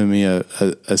just given me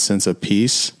a sense of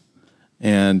peace.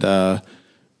 And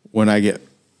when I get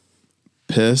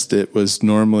pissed, it was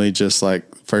normally just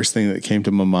like first thing that came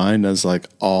to my mind. I was like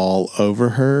all over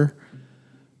her,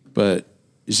 but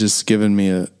it's just given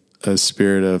me a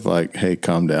spirit of like, hey,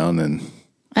 calm down. And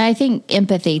I think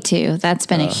empathy too. That's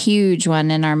been a huge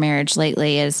one in our marriage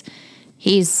lately. Is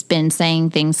he's been saying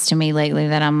things to me lately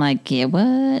that I'm like, yeah,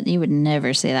 what? You would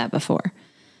never say that before.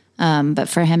 But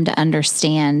for him to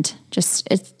understand, just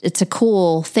it's a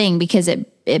cool thing because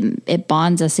it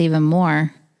bonds us even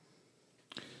more.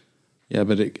 Yeah,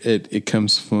 but it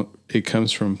comes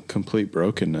from complete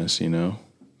brokenness, you know.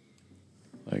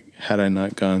 Like, had I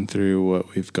not gone through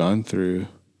what we've gone through,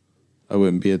 I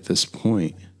wouldn't be at this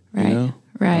point. Right. You know?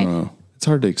 Right. I don't know. It's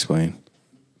hard to explain.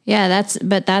 Yeah,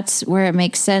 that's where it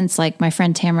makes sense. Like my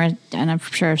friend Tamara, and I'm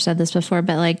sure I've said this before,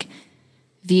 but like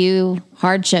view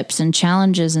hardships and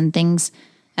challenges and things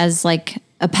as like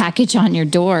a package on your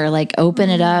door. Like open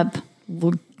it up,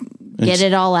 get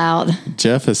it all out.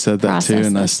 Jeff has said that too,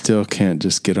 and I this. still can't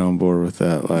just get on board with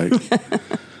that. Like,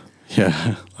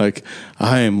 yeah, like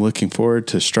I am looking forward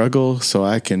to struggle so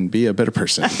I can be a better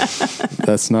person.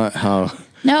 That's not how.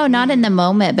 No, not in the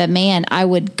moment, but man, I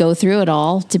would go through it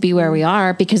all to be where we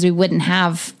are because we wouldn't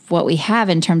have what we have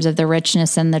in terms of the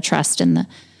richness and the trust and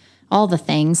all the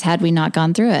things had we not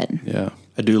gone through it. Yeah.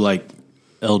 I do like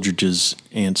Eldridge's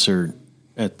answer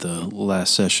at the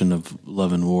last session of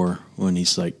Love and War when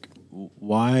he's like,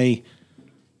 why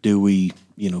do we,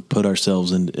 put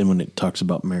ourselves in, and when it talks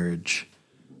about marriage,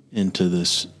 into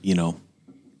this,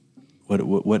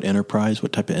 what enterprise,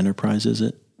 what type of enterprise is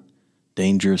it?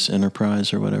 Dangerous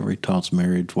enterprise or whatever he calls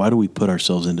marriage. Why do we put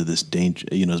ourselves into this danger,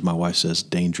 as my wife says,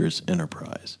 dangerous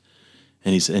enterprise?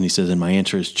 And he says, and my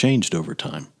answer has changed over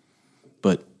time,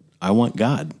 but I want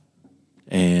God.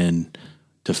 And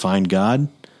to find God,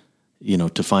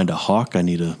 to find a hawk, I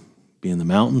need to be in the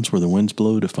mountains where the winds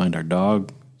blow. To find our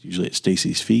dog, usually at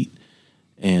Stacy's feet.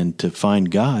 And to find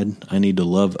God, I need to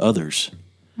love others.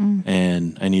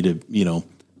 And I need to,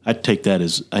 I take that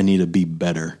as I need to be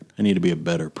better. I need to be a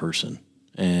better person.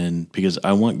 And because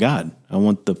I want God, I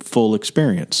want the full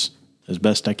experience as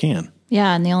best I can.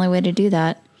 Yeah. And the only way to do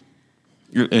that,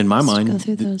 in my mind, go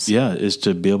through those. is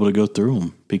to be able to go through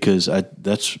them because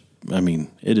it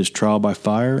is trial by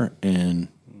fire. And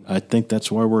I think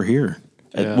that's why we're here.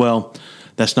 Yeah. Well,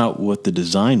 that's not what the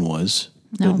design was.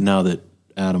 No. But now that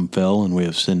Adam fell and we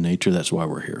have sin nature, that's why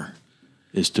we're here,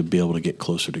 is to be able to get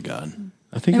closer to God.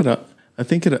 I think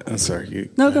I'm sorry.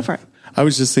 No, go for it. I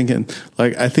was just thinking,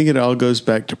 like, I think it all goes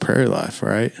back to prayer life,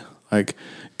 right? Like,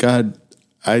 God,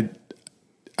 I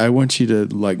want you to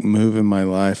like move in my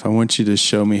life. I want you to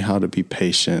show me how to be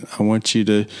patient. I want you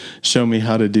to show me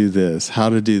how to do this, how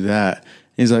to do that.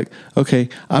 He's like, okay,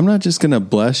 I'm not just going to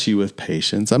bless you with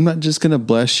patience. I'm not just going to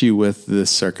bless you with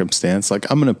this circumstance. Like,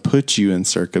 I'm going to put you in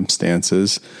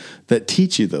circumstances that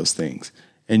teach you those things.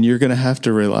 And you're going to have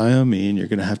to rely on me and you're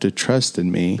going to have to trust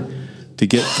in me to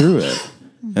get through it.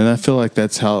 And I feel like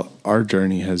that's how our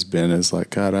journey has been, is like,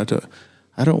 God,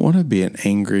 I don't want to be an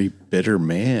angry, bitter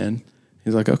man.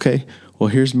 He's like, okay, well,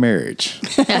 here's marriage.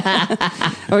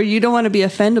 Or you don't want to be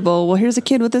offendable. Well, here's a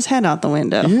kid with his head out the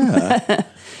window. Yeah.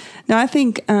 Now, I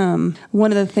think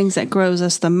one of the things that grows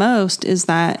us the most is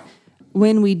that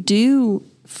when we do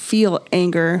feel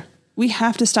anger, we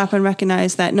have to stop and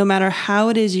recognize that no matter how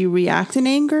it is you react in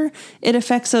anger, it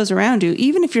affects those around you.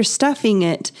 Even if you're stuffing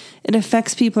it, it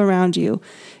affects people around you.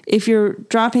 If you're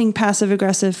dropping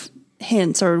passive-aggressive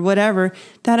hints or whatever,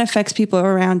 that affects people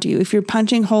around you. If you're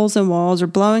punching holes in walls or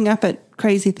blowing up at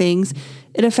crazy things,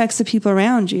 it affects the people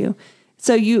around you.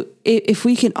 So if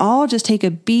we can all just take a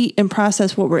beat and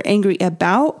process what we're angry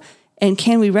about, and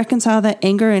can we reconcile that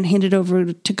anger and hand it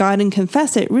over to God and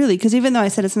confess it, really? Because even though I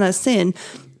said it's not a sin,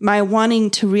 my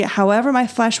wanting to, however my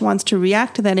flesh wants to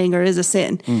react to that anger is a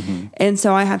sin. Mm-hmm. And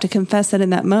so I have to confess that in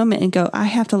that moment and go, I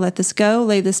have to let this go,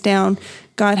 lay this down.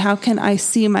 God, how can I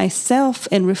see myself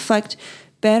and reflect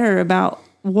better about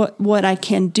what I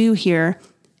can do here,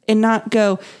 and not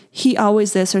go, he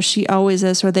always this or she always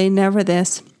this or they never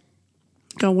this.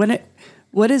 Go,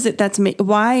 what is it that's me?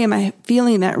 Why am I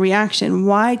feeling that reaction?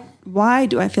 Why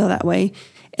do I feel that way?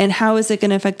 And how is it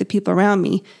going to affect the people around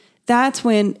me? That's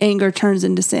when anger turns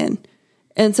into sin.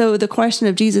 And so the question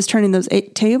of Jesus turning those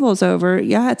 8 tables over,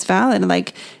 yeah, it's valid.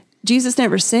 Like, Jesus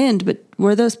never sinned, but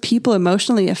were those people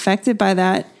emotionally affected by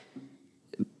that?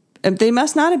 They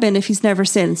must not have been if he's never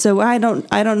sinned. So I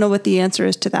don't know what the answer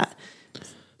is to that.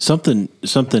 Something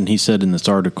he said in this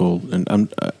article,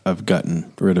 and I've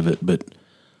gotten rid of it, but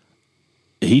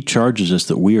he charges us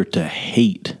that we are to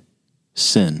hate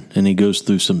sin. And he goes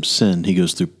through some sin. He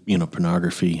goes through,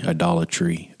 pornography,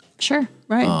 idolatry. Sure.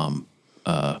 Right.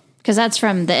 Because that's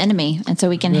from the enemy. And so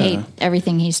we can hate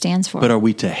everything he stands for. But are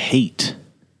we to hate?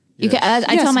 You can,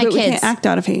 I tell my but kids, we can't act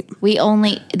out of hate. the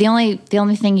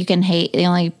only thing you can hate, the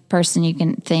only person you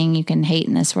can hate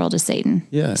in this world is Satan.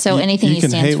 Yeah. So anything you he can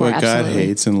stands hate for, what absolutely. God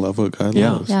hates and love what God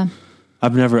loves. Yeah.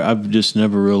 I've just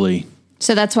never really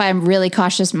So that's why I'm really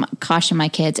caution my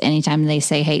kids anytime they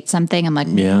say hate something. I'm like,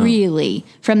 really?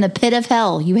 From the pit of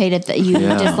hell, you hate it, you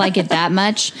dislike it that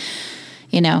much?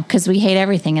 Because we hate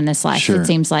everything in this life. It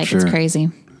seems like it's crazy.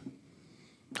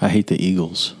 I hate the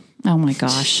Eagles. Oh my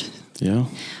gosh. Yeah.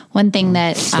 One thing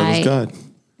that does God.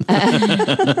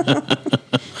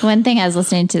 One thing I was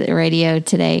listening to the radio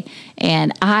today,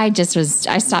 and I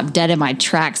stopped dead in my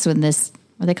tracks when this,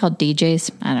 what are they called,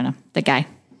 DJs? I don't know.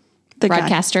 The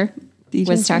broadcaster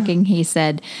was talking. He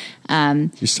said,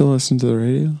 you still listen to the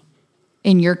radio?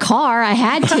 In your car, I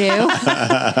had to.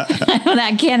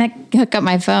 I can't hook up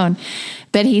my phone.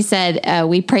 But he said,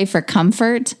 we pray for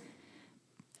comfort.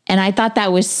 And I thought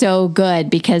that was so good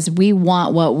because we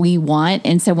want what we want.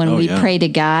 And so when we pray to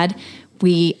God,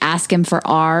 we ask him for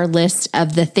our list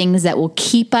of the things that will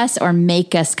keep us or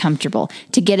make us comfortable,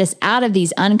 to get us out of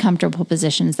these uncomfortable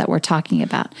positions that we're talking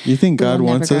about. You think God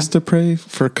wants us to pray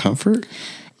for comfort?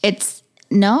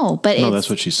 No,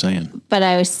 that's what she's saying. But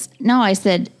I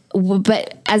said,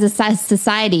 but as a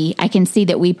society, I can see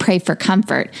that we pray for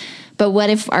comfort. But what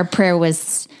if our prayer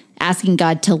was asking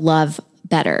God to love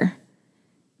better?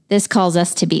 This calls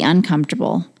us to be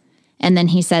uncomfortable. And then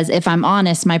he says, if I'm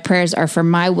honest, my prayers are for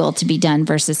my will to be done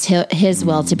versus his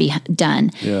will to be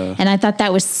done. Yeah. And I thought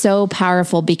that was so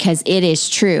powerful because it is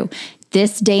true.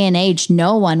 This day and age,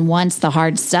 no one wants the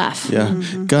hard stuff. Yeah.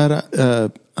 Mm-hmm.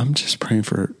 God, I'm just praying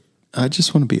I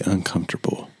just want to be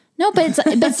uncomfortable. No, but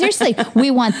seriously,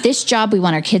 we want this job. We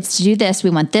want our kids to do this.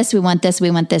 We want this. We want this. We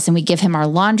want this. And we give him our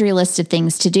laundry list of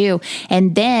things to do.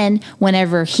 And then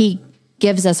whenever he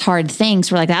gives us hard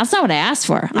things, we're like, that's not what I asked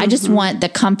for. Mm-hmm. I just want the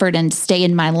comfort and stay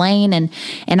in my lane. And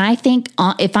I think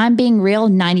if I'm being real,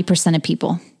 90% of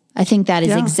people, I think that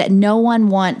is no one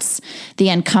wants the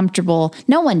uncomfortable.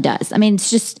 No one does. I mean, it's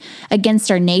just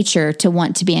against our nature to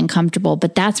want to be uncomfortable,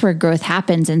 but that's where growth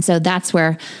happens. And so that's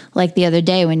where, like the other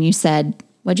day when you said,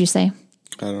 what'd you say?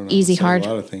 I don't know. Easy, hard, a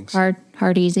lot of things.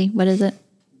 Hard, easy. What is it?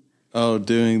 Oh,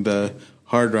 doing the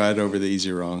hard ride over the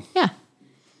easy wrong. Yeah.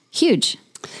 Huge.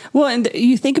 Well, and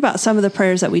you think about some of the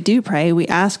prayers that we do pray. We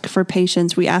ask for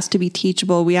patience. We ask to be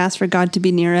teachable. We ask for God to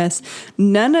be near us.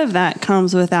 None of that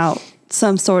comes without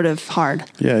some sort of hard.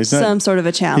 Yeah, some sort of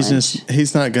a challenge.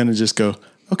 He's not going to just go,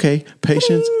 okay,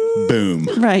 patience, boom.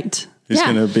 Right. He's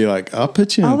going to be like, I'll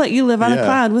put you in. I'll let you live on a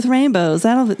cloud with rainbows.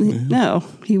 No,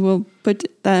 he will put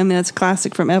that. I mean, that's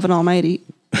classic from Evan Almighty.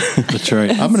 That's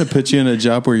right. I'm going to put you in a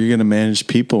job where you're going to manage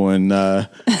people and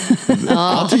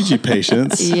I'll teach you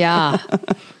patience. Yeah.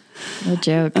 No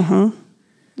joke. Uh-huh.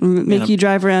 Make you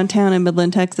drive around town in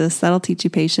Midland, Texas. That'll teach you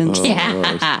patience. Oh,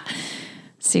 yeah.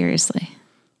 Seriously.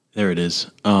 There it is.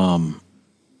 I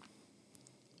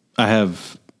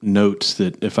have notes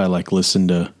that if I listen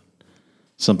to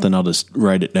something, I'll just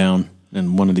write it down.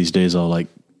 And one of these days I'll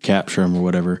capture them or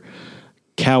whatever.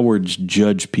 Cowards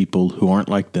judge people who aren't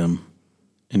like them,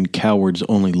 and cowards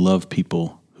only love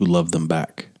people who love them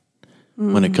back.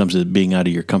 When it comes to being out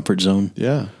of your comfort zone.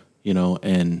 Yeah.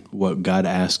 And what God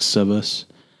asks of us.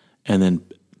 And then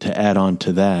to add on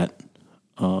to that,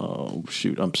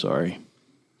 I'm sorry.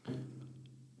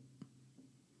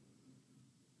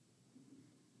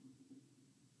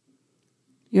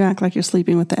 You act like you're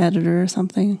sleeping with the editor or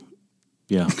something.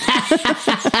 Yeah.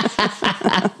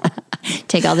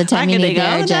 Take all the time you need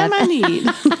there, Jeff. I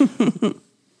need.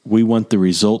 We want the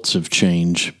results of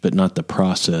change, but not the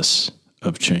process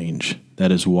of change. That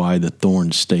is why the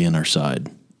thorns stay in our side.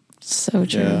 So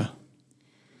true.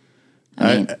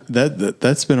 Yeah.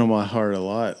 That's been on my heart a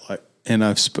lot. And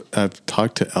I've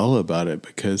talked to Ella about it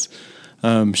because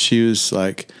she was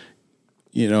like,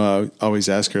 I always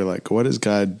ask her what is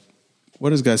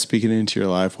God speaking into your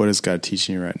life? What is God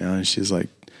teaching you right now? And she's like,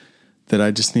 that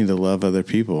I just need to love other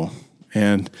people.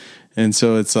 And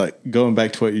so it's going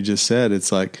back to what you just said,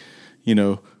 it's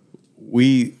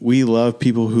we love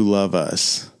people who love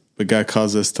us, but God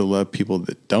calls us to love people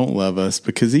that don't love us,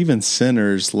 because even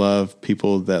sinners love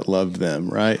people that love them,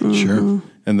 right? Mm-hmm. Sure.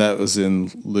 And that was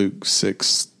in Luke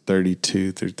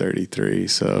 6:32 through 33.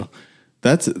 So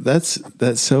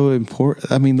that's so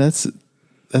important. I mean, that's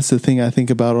the thing I think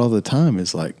about all the time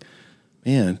is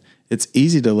man, it's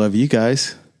easy to love you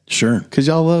guys. Sure. Because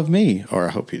y'all love me, or I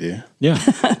hope you do. Yeah.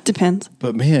 Depends.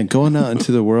 But man, going out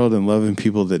into the world and loving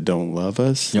people that don't love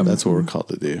us, that's what we're called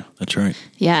to do. That's right.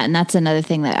 Yeah, and that's another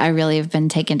thing that I really have been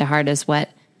taking to heart is what,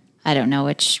 I don't know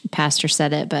which pastor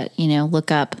said it, but, look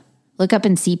up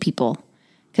and see people,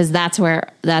 because that's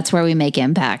where we make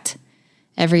impact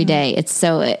every day. It's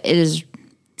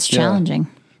challenging.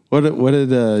 What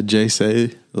did Jay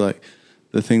say? The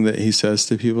thing that he says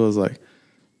to people is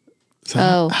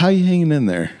So how you hanging in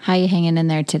there? How you hanging in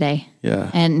there today? Yeah.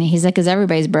 And he's like, because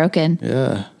everybody's broken.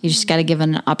 Yeah. You just got to give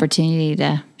them an opportunity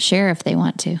to share if they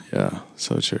want to. Yeah.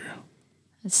 So true.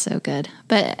 It's so good.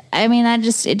 But I mean, it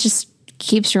just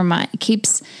keeps,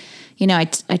 you know, I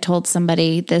told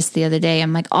somebody this the other day.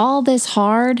 I'm like, all this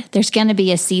hard, there's going to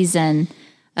be a season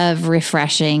of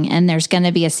refreshing and there's going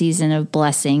to be a season of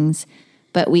blessings.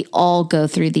 But we all go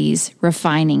through these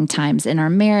refining times in our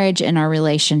marriage and our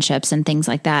relationships and things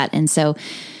like that. And so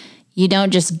you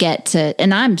don't just get to,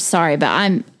 and I'm sorry,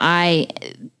 but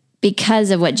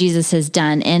because of what Jesus has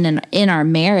done in our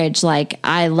marriage, like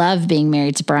I love being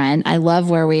married to Brian. I love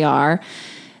where we are,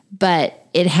 but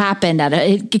it happened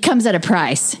it comes at a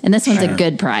price, and this one's a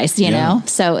good price, you know?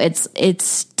 So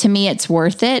it's, to me, it's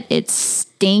worth it. It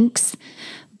stinks.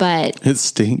 But it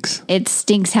stinks. It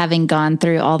stinks having gone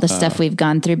through all the stuff we've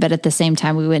gone through, but at the same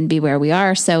time, we wouldn't be where we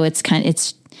are. So it's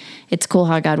cool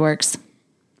how God works.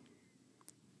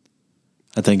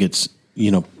 I think it's, you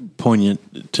know,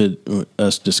 poignant to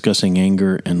us discussing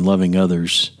anger and loving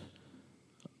others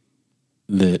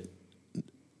that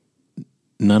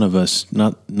none of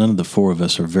the four of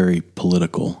us are very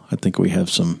political. I think we have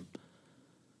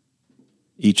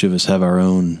each of us have our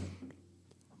own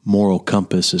moral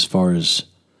compass as far as,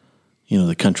 you know,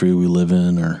 the country we live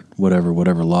in or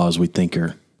whatever laws we think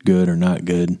are good or not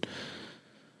good.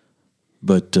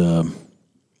 But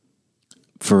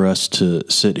for us to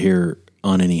sit here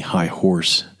on any high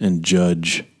horse and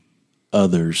judge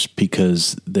others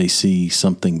because they see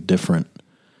something different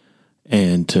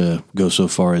and to go so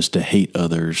far as to hate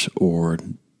others or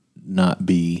not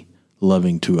be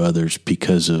loving to others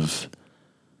because of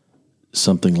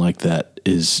something like that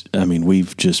is, I mean,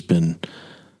 we've just been...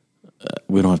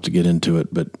 we don't have to get into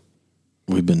it, but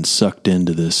we've been sucked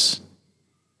into this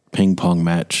ping pong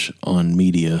match on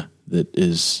media that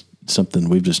is something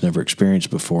we've just never experienced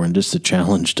before. And just a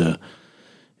challenge to,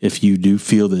 if you do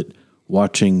feel that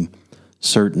watching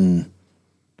certain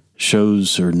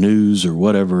shows or news or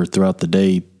whatever throughout the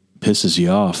day pisses you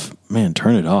off, man,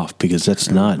 turn it off, because that's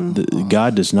not,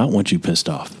 God does not want you pissed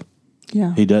off.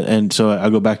 Yeah. He does. And so I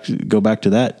go back to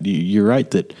that. You're right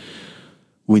that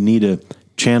we need to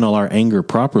channel our anger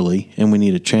properly, and we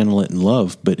need to channel it in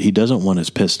love, but he doesn't want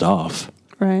us pissed off.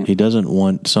 Right. He doesn't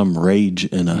want some rage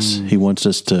in us. He wants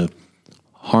us to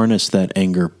harness that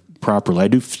anger properly. I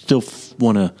do still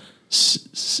want to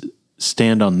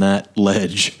stand on that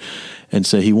ledge and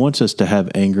say he wants us to have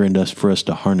anger in us for us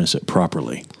to harness it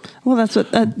properly. Well, that's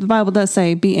what the Bible does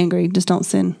say. Be angry, just don't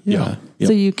sin. Yeah. Yep.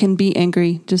 So you can be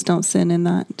angry, just don't sin in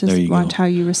that. Just watch how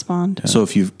you respond. Yeah. So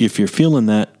if you're feeling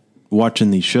that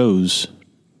watching these shows,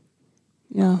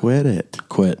 yeah,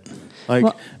 quit. Like,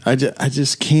 well, I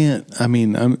just can't. I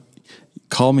mean,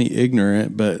 call me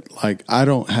ignorant, but like I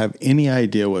don't have any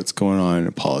idea what's going on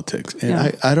in politics,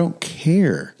 and I don't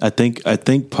care. I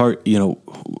think part, you know,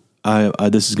 I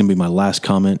this is going to be my last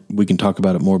comment. We can talk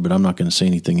about it more, but I'm not going to say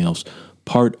anything else.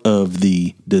 Part of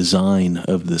the design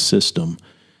of the system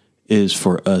is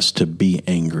for us to be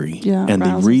angry, and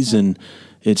the reason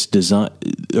it's designed,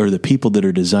 or the people that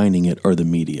are designing it, are the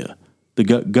media. The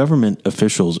government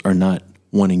officials are not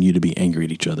wanting you to be angry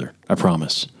at each other. I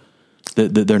promise.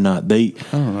 They're not. I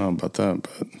don't know about that,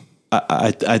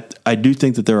 but I do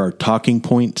think that there are talking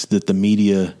points that the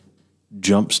media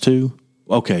jumps to.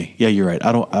 Okay, yeah, you're right.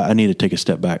 I need to take a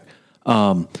step back.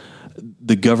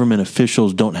 The government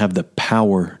officials don't have the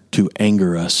power to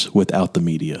anger us without the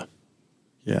media.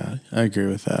 Yeah, I agree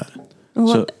with that.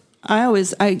 Well,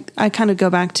 I kind of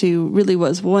go back to really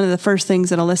was one of the first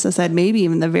things that Alyssa said, maybe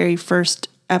even the very first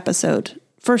episode,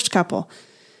 first couple.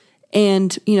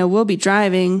 And, you know, we'll be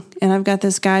driving and I've got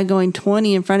this guy going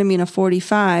 20 in front of me in a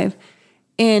 45,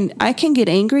 and I can get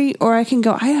angry, or I can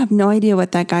go, I have no idea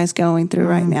what that guy's going through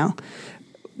right now.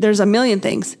 There's a million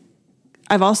things.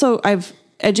 I've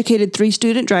educated 3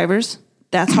 student drivers.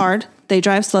 That's hard. They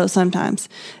drive slow sometimes.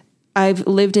 I've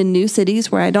lived in new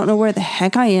cities where I don't know where the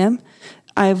heck I am.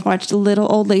 I've watched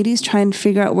little old ladies trying to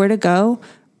figure out where to go.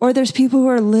 Or there's people who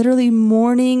are literally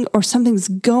mourning, or something's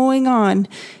going on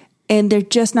and they're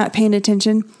just not paying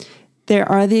attention. There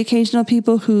are the occasional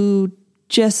people who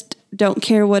just don't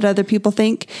care what other people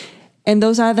think. And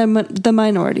those are the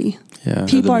minority. Yeah,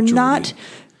 people are not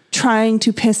trying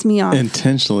to piss me off.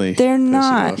 Intentionally. They're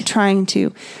not trying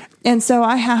to. And so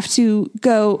I have to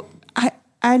go,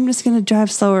 I'm just going to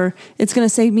drive slower. It's going to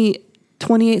save me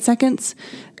 28 seconds,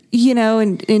 you know,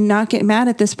 and not get mad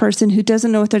at this person who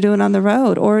doesn't know what they're doing on the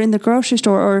road or in the grocery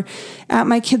store or at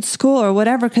my kid's school or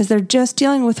whatever, because they're just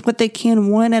dealing with what they can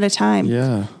one at a time.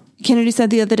 Yeah. Kennedy said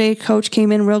the other day, coach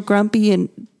came in real grumpy and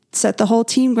set the whole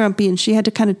team grumpy, and she had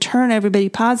to kind of turn everybody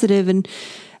positive. And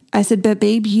I said, but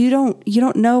babe, you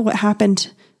don't know what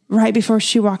happened right before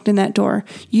she walked in that door.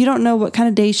 You don't know what kind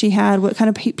of day she had, what kind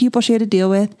of people she had to deal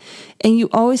with. And you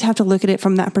always have to look at it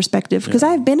from that perspective. Because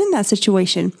I've been in that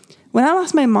situation. When I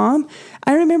lost my mom,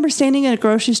 I remember standing in a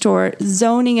grocery store,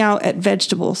 zoning out at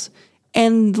vegetables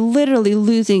and literally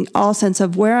losing all sense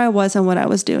of where I was and what I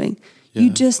was doing. Yeah. You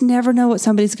just never know what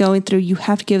somebody's going through. You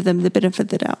have to give them the benefit of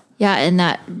the doubt. Yeah. And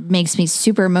that makes me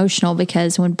super emotional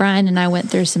because when Brian and I went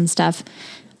through some stuff,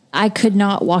 I could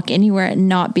not walk anywhere and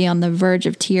not be on the verge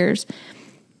of tears.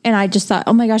 And I just thought,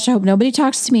 oh my gosh, I hope nobody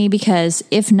talks to me, because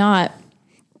if not,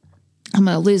 I'm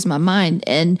going to lose my mind.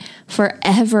 And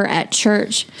forever at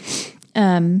church,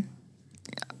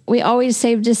 we always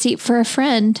saved a seat for a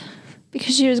friend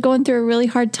because she was going through a really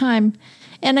hard time.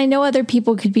 And I know other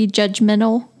people could be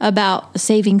judgmental about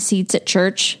saving seats at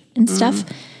church and stuff,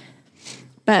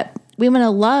 but we want to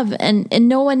love, and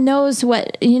no one knows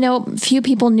what, few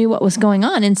people knew what was going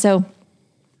on. And so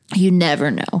you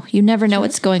never know. You never know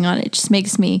what's going on. It just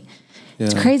makes me,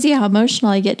 it's crazy how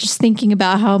emotional I get just thinking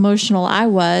about how emotional I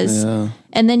was. Yeah.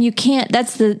 And then you can't,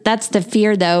 that's the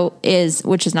fear though,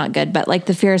 which is not good, but like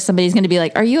the fear of somebody's going to be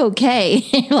like, are you okay?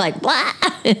 You're like, blah.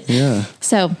 Yeah.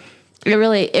 So it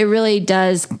really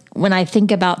does. When I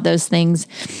think about those things,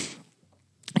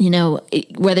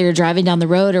 whether you're driving down the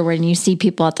road or when you see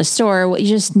people at the store, you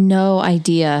just no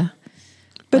idea.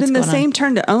 But in the same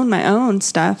turn to own my own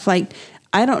stuff, like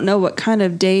I don't know what kind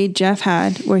of day Jeff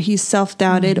had where he's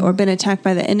self-doubted or been attacked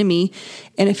by the enemy.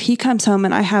 And if he comes home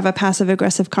and I have a passive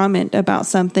aggressive comment about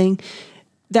something,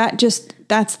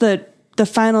 that's the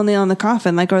final nail in the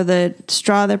coffin, or the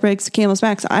straw that breaks the camel's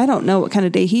back. So I don't know what kind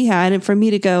of day he had. And for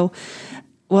me to go,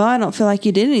 well, I don't feel like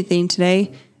you did anything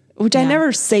today, which I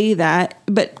never say that,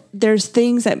 but there's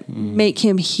things that make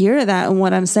him hear that and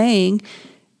what I'm saying.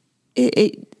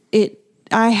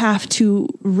 I have to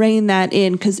rein that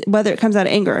in, because whether it comes out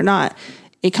of anger or not,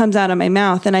 it comes out of my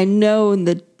mouth. And I know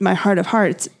in my heart of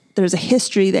hearts, there's a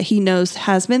history that he knows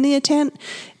has been the intent.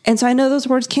 And so I know those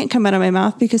words can't come out of my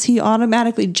mouth because he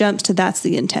automatically jumps to that's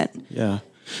the intent. Yeah.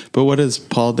 But what does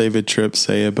Paul David Tripp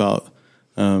say about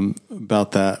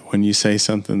that when you say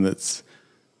something that's,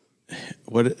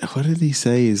 what did he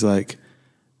say? He's like,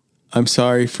 I'm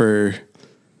sorry for,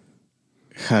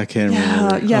 I can't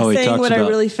remember. Yeah, saying what I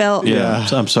really felt. Yeah,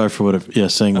 I'm sorry for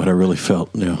saying what I really felt.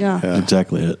 Yeah.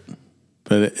 Exactly it.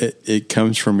 But it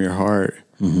comes from your heart.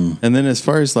 Mm-hmm. And then as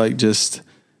far as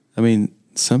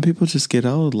some people just get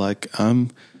old. Like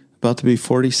I'm about to be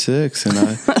 46 and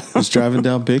I was driving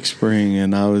down Big Spring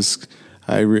and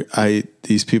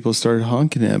these people started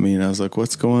honking at me and I was like,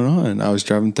 what's going on? And I was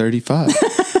driving 35.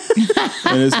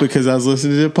 And it's because I was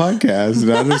listening to a podcast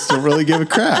and I just don't really give a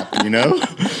crap,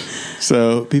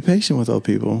 So be patient with old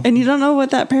people. And you don't know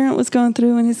what that parent was going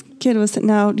through when his kid was sitting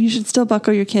out. You should still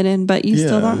buckle your kid in, but you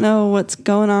still don't know what's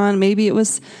going on. Maybe it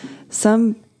was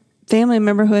some family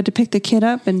member who had to pick the kid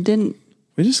up and didn't.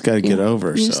 We just got to get over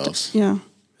ourselves.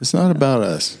 It's not about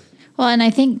us. Well, and I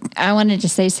think I wanted to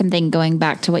say something going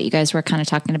back to what you guys were kind of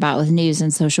talking about with news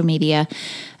and social media.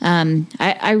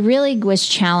 I really was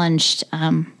challenged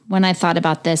when I thought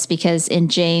about this, because in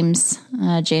James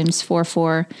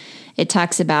 4:4, it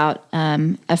talks about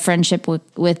a friendship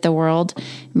with the world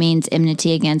means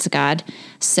enmity against God.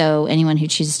 So anyone who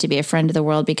chooses to be a friend of the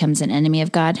world becomes an enemy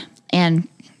of God. And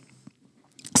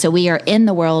so we are in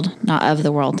the world, not of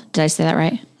the world. Did I say that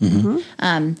right?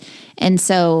 Mm-hmm. And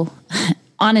so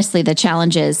honestly, the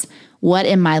challenge is, what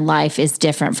in my life is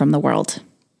different from the world?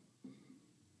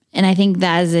 And I think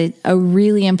that is a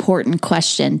really important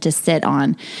question to sit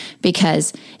on,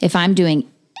 because if I'm doing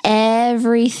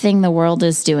everything the world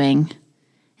is doing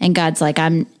and God's like,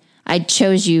 I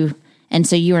chose you, and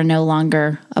so you are no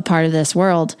longer a part of this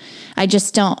world. I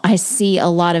see a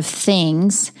lot of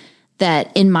things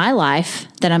that in my life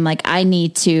that I'm like, I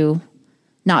need to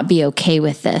not be okay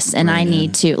with this. And I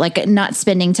need to not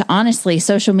spending to, honestly,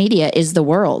 social media is the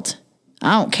world.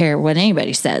 I don't care what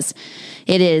anybody says.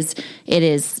 It is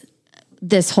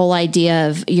this whole idea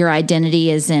of your identity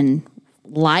is in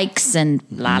likes and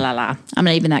la, la, la. I'm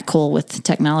not even that cool with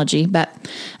technology, but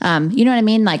you know what I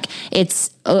mean? Like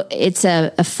it's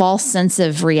a false sense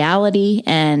of reality,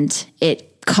 and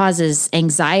it causes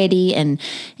anxiety and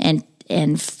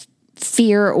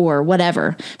fear or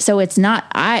whatever. So it's not,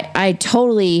 I've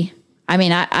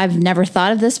never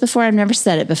thought of this before. I've never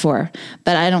said it before,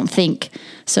 but I don't think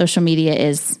social media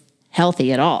is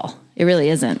healthy at all. It really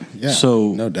isn't. Yeah.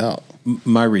 So no doubt.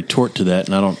 My retort to that,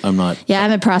 and I'm not. Yeah, I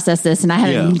haven't processed this, and I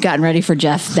haven't gotten ready for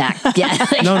Jeff back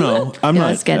yet. No, I'm not.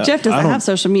 That's good. Jeff doesn't have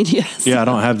social media. So. Yeah, I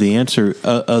don't have the answer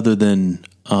other than,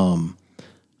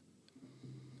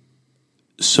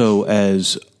 so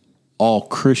as all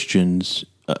Christians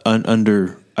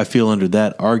I feel under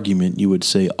that argument, you would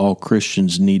say all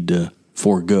Christians need to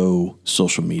forego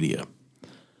social media.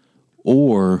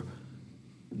 Or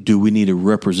do we need to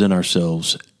represent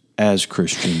ourselves as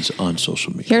Christians on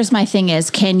social media? Here's my thing is,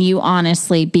 can you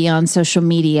honestly be on social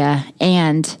media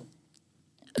and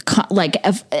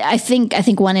I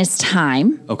think one is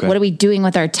time. Okay. What are we doing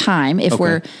with our time if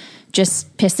we're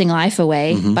just pissing life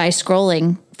away by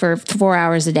scrolling for 4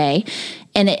 hours a day?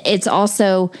 And it's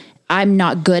also, I'm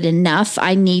not good enough.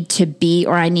 I need to be,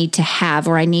 or I need to have,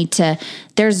 or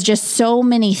there's just so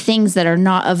many things that are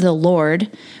not of the Lord.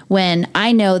 When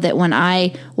I know that when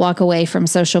I walk away from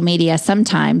social media,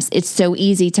 sometimes it's so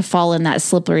easy to fall in that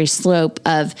slippery slope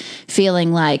of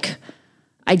feeling like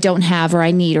I don't have, or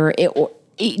I need, or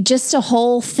just a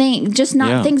whole thing, just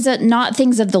not things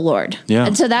of the Lord. Yeah.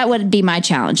 And so that would be my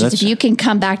challenge. Is if you can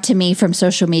come back to me from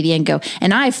social media and go,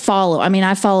 and I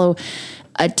follow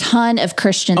a ton of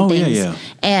Christian things. Yeah.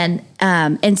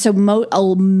 And so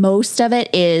most of it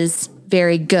is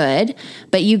very good,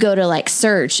 but you go to like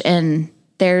search and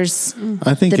there's,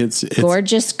 I think it's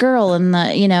gorgeous girl and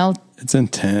it's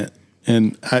intent.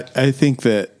 And I think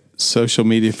that social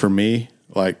media for me,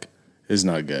 like, is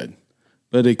not good,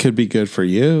 but it could be good for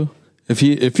you. If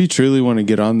you truly want to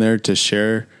get on there to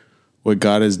share what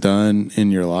God has done in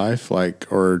your life, like,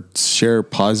 or share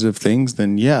positive things,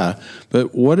 then yeah.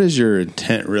 But what is your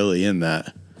intent really in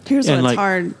that? Here's what's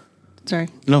hard. Sorry.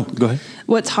 No, go ahead.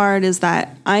 What's hard is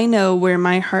that I know where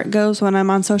my heart goes when I'm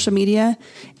on social media.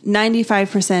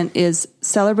 95% is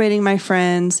celebrating my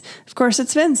friends. Of course,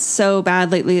 it's been so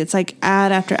bad lately. It's like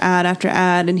ad after ad after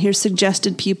ad, and here's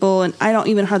suggested people, and I don't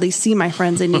even hardly see my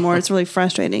friends anymore. It's really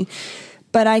frustrating.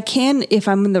 But I can, if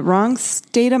I'm in the wrong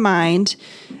state of mind,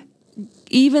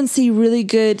 even see really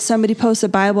good, somebody posts a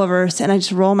Bible verse and I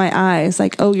just roll my eyes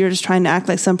like, oh, you're just trying to act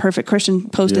like some perfect Christian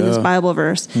posting this Bible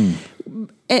verse.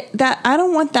 I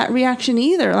don't want that reaction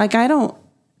either. Like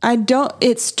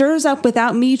it stirs up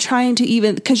without me trying to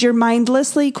even, because you're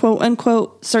mindlessly, quote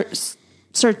unquote,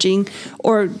 searching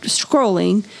or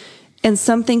scrolling, and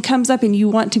something comes up and you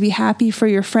want to be happy for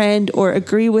your friend or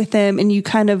agree with them, and you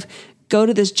kind of go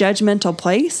to this judgmental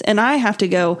place. And I have to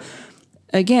go,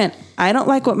 again, I don't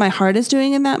like what my heart is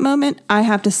doing in that moment. I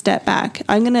have to step back.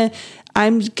 I'm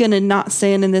gonna not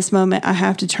stand in this moment. I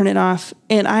have to turn it off.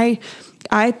 And I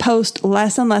post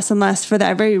less and less and less for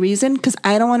that very reason, because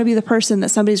I don't want to be the person that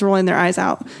somebody's rolling their eyes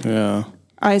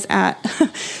at,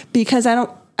 because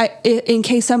in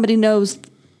case somebody knows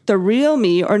the real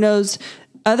me or knows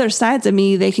other sides of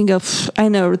me, they can go, I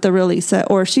know the real Lisa,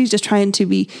 or she's just trying to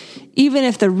be, even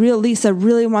if the real Lisa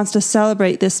really wants to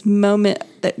celebrate this moment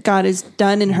that God has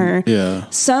done in her,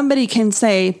 somebody can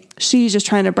say she's just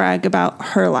trying to brag about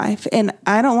her life. And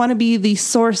I don't want to be the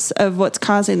source of what's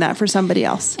causing that for somebody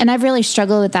else. And I've really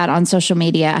struggled with that on social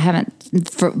media. I haven't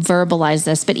verbalized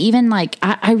this, but even like,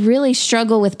 I really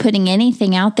struggle with putting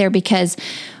anything out there because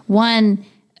one,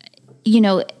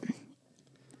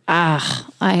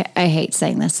 I hate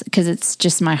saying this because it's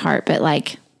just my heart, but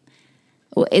like,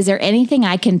 is there anything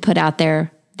I can put out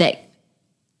there that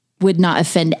would not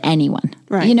offend anyone?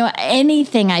 Right.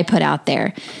 Anything I put out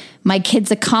there, my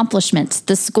kids' accomplishments,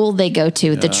 the school they go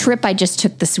to, the trip I just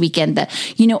took this weekend,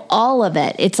 all of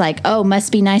it. It's like, oh,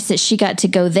 must be nice that she got to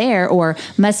go there, or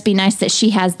must be nice that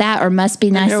she has that, or must be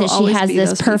nice that she has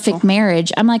this perfect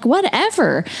marriage. I'm like,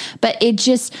 whatever. But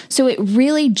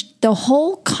the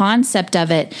whole concept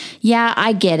of it,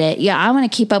 I get it. Yeah, I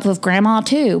want to keep up with grandma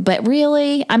too. But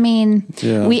really, I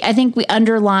think we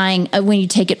underlying, when you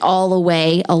take it all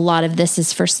away, a lot of this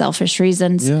is for selfish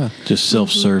reasons. Yeah. Just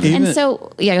self-serving. And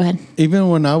so, go ahead. Even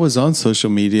when I was on social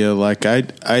media, like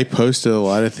I posted a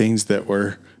lot of things that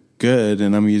were good,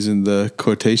 and I'm using the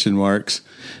quotation marks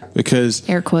because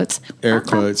air quotes,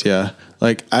 yeah.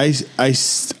 Like I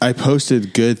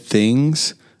posted good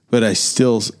things, but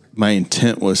my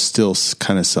intent was still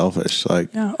kind of selfish.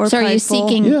 Like, so are you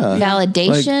seeking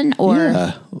validation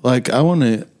like I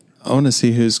want to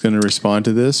see who's going to respond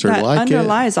to this or that like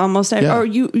underlies almost, or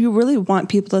you really want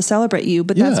people to celebrate you,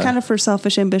 but that's kind of for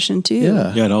selfish ambition too.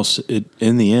 Yeah. And also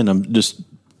in the end, I'm just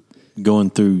going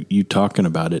through you talking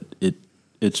about it.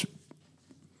 It's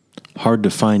hard to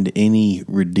find any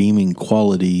redeeming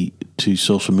quality to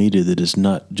social media that is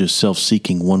not just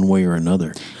self-seeking one way or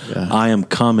another. Yeah. I am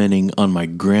commenting on my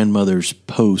grandmother's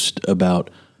post about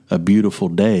a beautiful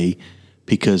day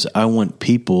because I want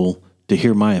people to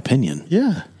hear my opinion.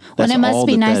 Yeah. Well, it must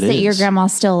be nice that your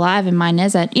grandma's still alive and mine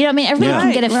isn't. Everybody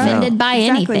can get offended by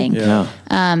anything. Yeah.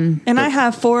 And I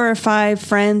have 4 or 5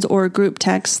 friends or group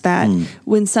texts that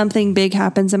when something big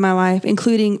happens in my life,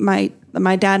 including my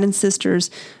my dad and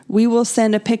sisters, we will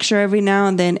send a picture every now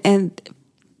and then and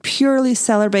purely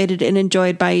celebrated and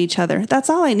enjoyed by each other. That's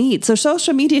all I need. So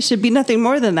social media should be nothing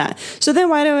more than that. So then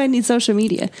why do I need social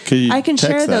media? I can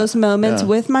share those moments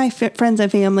with my friends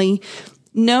and family,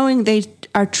 knowing they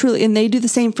are truly, and they do the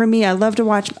same for me. I love to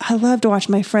watch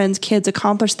my friends' kids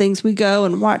accomplish things. We go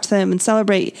and watch them and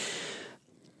celebrate.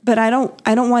 But I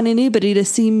don't want anybody to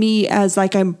see me as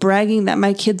like I'm bragging that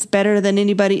my kid's better than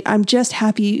anybody. I'm just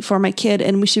happy for my kid,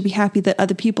 and we should be happy that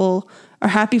other people are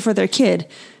happy for their kid.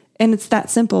 And it's that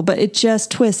simple, but it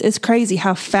just twists. It's crazy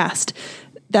how fast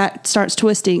that starts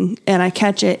twisting, and I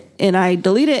catch it and I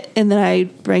delete it, and then I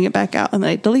bring it back out, and then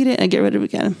I delete it and I get rid of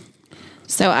it again.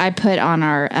 So I put on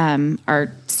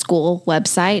our school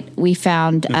website, we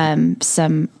found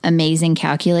some amazing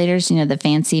calculators. You know, the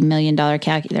fancy $1 million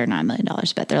calculator. They're not $1 million,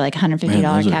 but they're like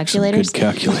 $150 calculators. Some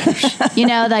good calculators. You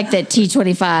know, like the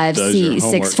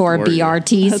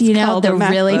T25C64BRTs. That's you know, the called a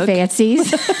really MacBook. fancies.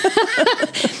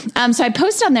 So I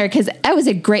posted on there because that was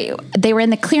a great. They were in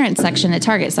the clearance section at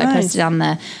Target, so I Nice. posted on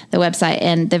the website,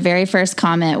 and the very first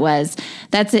comment was,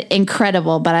 "That's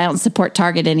incredible, but I don't support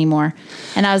Target anymore."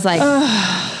 And I was like.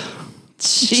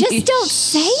 Just don't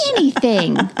say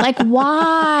anything. Like,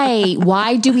 why?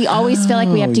 Why do we always feel like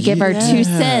we have to give our 2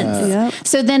 cents? Yep.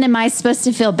 So then am I supposed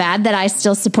to feel bad that I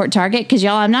still support Target? Because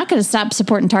y'all, I'm not going to stop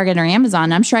supporting Target or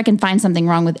Amazon. I'm sure I can find something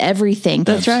wrong with everything.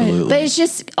 That's right. But it's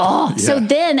just, so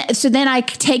then I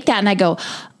take that and I go,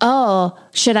 oh,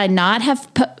 should I not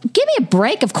have, give me a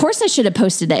break. Of course I should have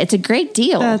posted that. It's a great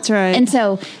deal. That's right. And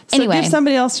so anyway. So give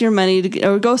somebody else your money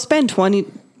or go spend 20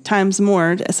 times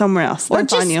more somewhere else.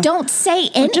 That's or on you. just don't say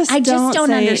anything. I just don't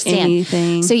say understand.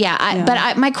 anything. So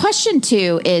but my question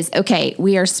too is, okay,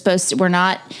 we're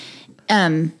not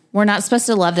supposed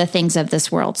to love the things of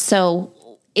this world. So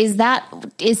is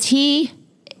he,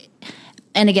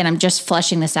 and again, I'm just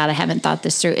fleshing this out. I haven't thought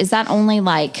this through. Is that only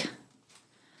like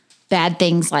bad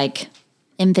things like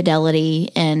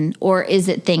infidelity or is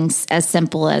it things as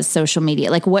simple as social media?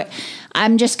 Like what,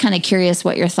 I'm just kind of curious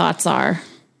what your thoughts are.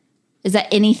 Is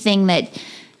that anything that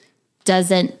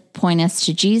doesn't point us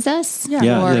to Jesus?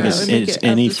 Yeah, I think Or- it's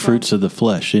any fruits of the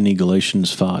flesh, any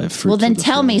Galatians 5 fruits Well, then of the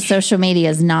tell me flesh. social media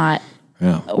is not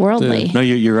worldly. No,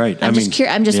 you're right. I'm just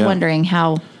curious. I'm just wondering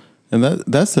how. And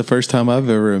that's the first time I've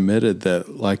ever admitted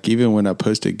that, like, even when I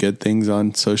posted good things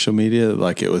on social media,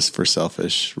 like it was for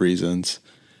selfish reasons.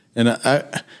 And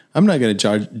I'm not going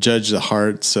to judge the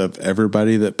hearts of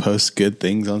everybody that posts good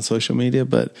things on social media,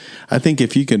 but I think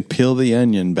if you can peel the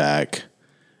onion back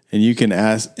and you can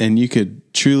ask, and you could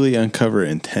truly uncover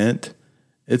intent,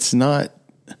 it's not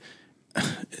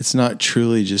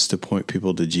truly just to point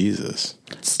people to Jesus.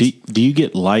 Do you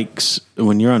get likes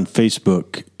when you're on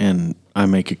Facebook and I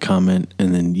make a comment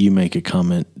and then you make a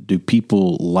comment? Do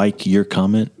people like your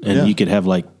comment? And you could have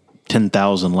like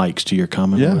 10,000 likes to your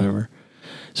comment or whatever.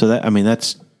 So that's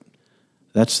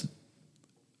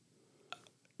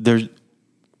there's,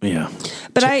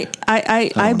 But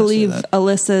I believe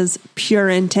Alyssa's pure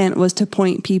intent was to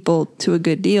point people to a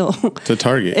good deal. To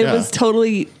Target. It was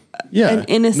totally an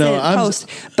innocent post.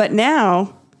 But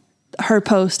now her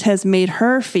post has made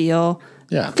her feel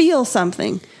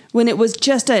something when it was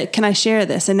just can I share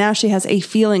this? And now she has a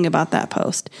feeling about that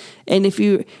post. And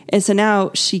so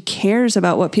now she cares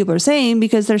about what people are saying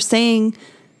because they're saying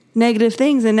negative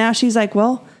things. And now she's like,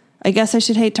 well, I guess I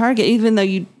should hate Target, even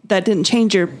though that didn't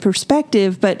change your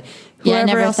perspective. But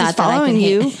whoever else is following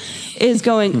you is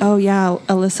going, oh yeah,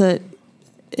 Alyssa.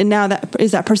 And now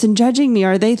is that person judging me?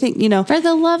 Or they think, For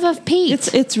the love of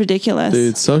Pete. It's ridiculous.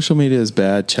 Dude, social media is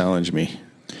bad. Challenge me.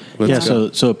 Let's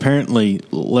go. So apparently,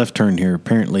 left turn here.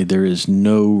 Apparently, there is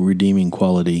no redeeming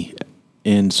quality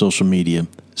in social media.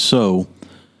 So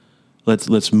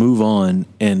let's move on,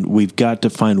 and we've got to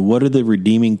find what are the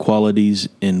redeeming qualities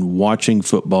in watching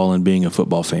football and being a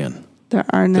football fan. There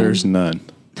are none. There's none.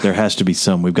 There has to be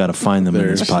some. We've got to find them in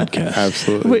this podcast.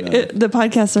 Absolutely. The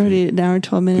podcast's already an hour and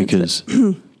 12 minutes.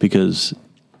 Because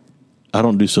I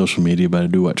don't do social media, but I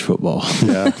do watch football.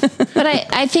 Yeah. But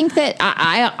I think that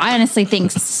I honestly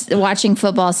think watching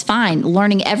football is fine.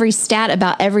 Learning every stat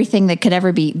about everything that could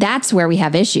ever be, that's where we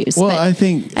have issues. Well, but I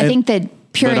think that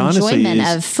pure but honestly,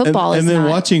 enjoyment of football and is then not.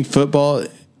 watching football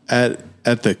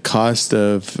at the cost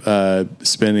of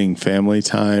spending family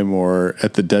time or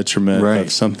at the detriment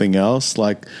of something else,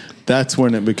 like that's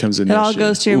when it becomes an issue. It all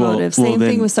goes to your motive. Same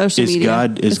thing with social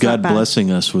media. Is God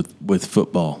blessing us with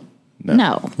football?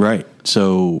 No. Right.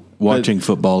 So watching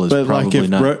football is probably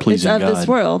not pleasing it's of God. this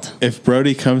world. If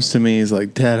Brody comes to me, he's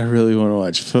like, Dad, I really want to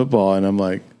watch football. And I'm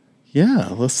like, Yeah,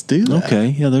 let's do that. Okay,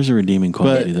 yeah, there's a redeeming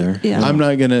quality there. Yeah. I'm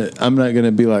not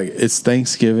gonna be like, it's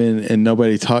Thanksgiving and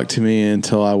nobody talked to me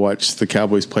until I watched the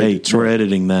Cowboys play Hey, Detroit. we're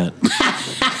editing that.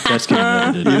 That's getting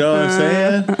edited. You know what I'm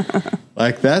saying?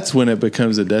 Like, that's when it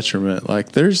becomes a detriment.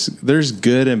 Like, there's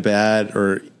good and bad,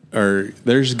 or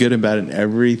there's good and bad in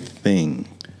everything.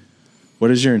 What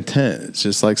is your intent? It's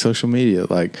just like social media.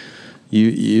 Like,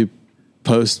 you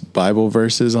post Bible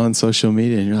verses on social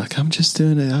media and you're like, I'm just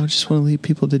doing it. I just want to lead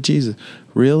people to Jesus.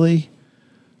 Really?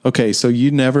 Okay, so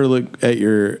you never look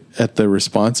at the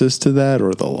responses to that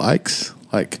or the likes?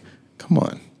 Like, come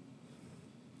on.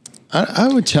 I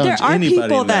would challenge There are anybody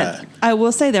people in that. I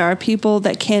will say there are people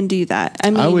that can do that. I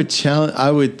mean, I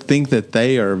would think that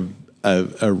they are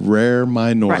a rare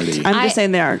minority. Right. I'm just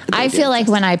saying they are. I feel like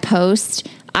when I post,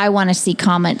 I want to see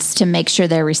comments to make sure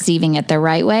they're receiving it the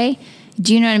right way.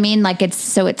 Do you know what I mean? Like,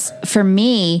 it's for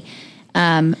me,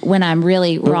 when I'm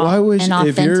really raw and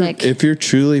authentic. If you're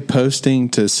truly posting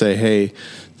to say, hey,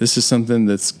 this is something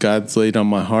that's God's laid on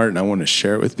my heart and I want to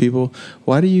share it with people,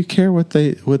 why do you care what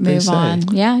they move say?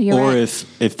 on. Yeah, you're Or right.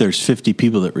 if there's 50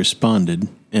 people that responded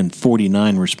and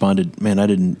 49 responded, man, I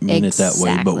didn't mean it that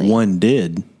way, but Exactly. one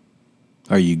did.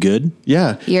 Are you good?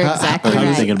 Yeah. You're exactly Or how are you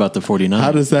right. thinking about the 49?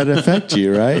 How does that affect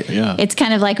you, right? Yeah. It's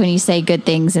kind of like when you say good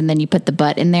things and then you put the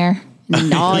but in there.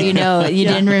 And all you know, you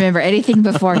didn't remember anything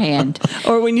beforehand.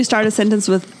 Or when you start a sentence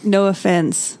with no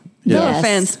offense. No Yes.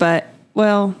 offense, but,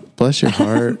 well, Bless your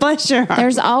heart. bless your heart.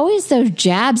 There's always those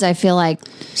jabs, I feel like.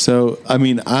 So, I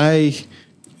mean,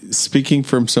 speaking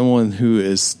from someone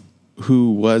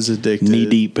who was addicted, Knee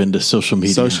deep into social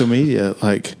media.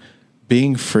 like,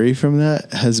 being free from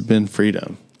that has been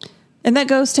freedom. And that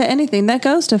goes to anything. That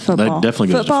goes to football. That definitely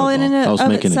goes to football. in football. and I was of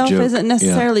making a itself joke. isn't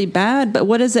necessarily bad, but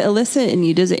what does it elicit in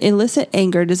you? Does it elicit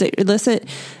anger? Does it elicit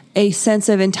a sense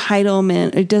of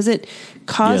entitlement? Or does it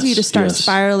cause Yes, you to start yes.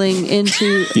 spiraling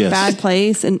into a Yes. bad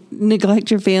place and neglect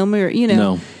your family? Or, you know,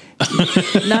 No.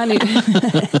 not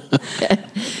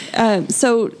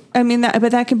so I mean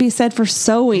that can be said for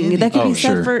sewing. That can be said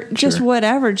sure, for just sure.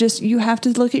 whatever. Just you have to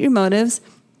look at your motives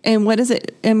and what is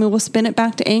it? I mean, we'll spin it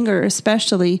back to anger,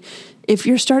 especially if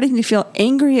you're starting to feel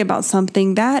angry about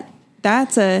something.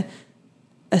 That's a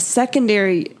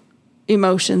secondary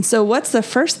emotion. So what's the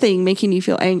first thing making you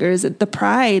feel anger? Is it the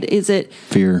pride? Is it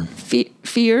Fear.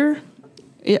 fear?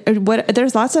 What?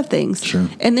 There's lots of things. Sure.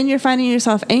 And then you're finding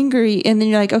yourself angry, and then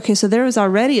you're like, okay, so there was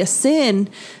already a sin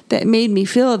that made me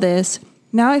feel this.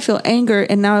 Now I feel anger,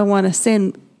 and now I want to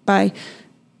sin by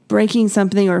breaking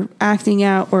something or acting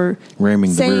out or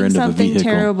Ramming the rear saying end of a something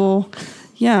vehicle. terrible.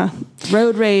 Yeah,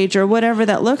 road rage or whatever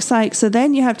that looks like. So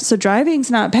then you have to. So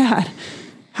driving's not bad.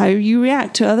 How you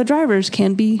react to other drivers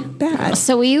can be bad.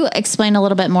 So will you explain a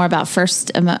little bit more about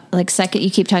second? You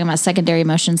keep talking about secondary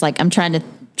emotions. Like I'm trying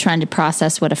to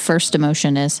process what a first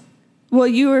emotion is. Well,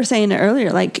 you were saying it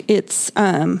earlier, like it's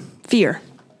fear.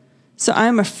 So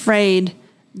I'm afraid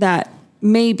that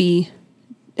maybe,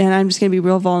 and I'm just going to be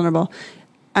real vulnerable,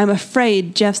 I'm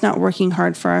afraid Jeff's not working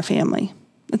hard for our family.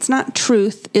 It's not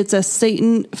truth. It's a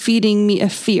Satan feeding me a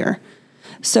fear.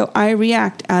 So I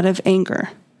react out of anger.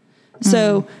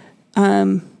 So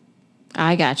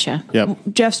I gotcha. Yep.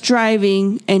 Jeff's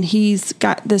driving and he's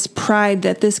got this pride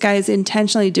that this guy is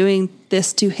intentionally doing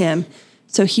this to him.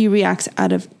 So he reacts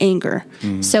out of anger.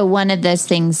 So one of those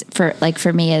things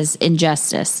for me is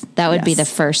injustice. That would be Yes. the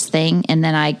first thing. And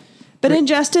then But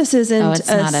injustice isn't it's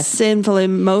not a a- sinful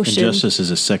emotion. Injustice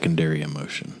is a secondary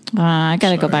emotion. I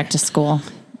got to go back to school.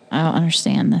 I don't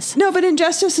understand this. No, but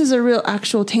injustice is a real,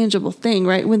 actual, tangible thing,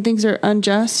 right? When things are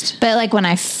unjust. But like when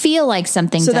I feel like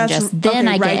something's So that's unjust, then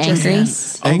okay, I get angry.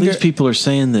 righteousness. All these people are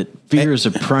saying that fear is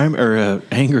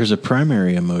anger is a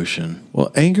primary emotion.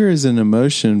 Well, anger is an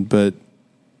emotion, but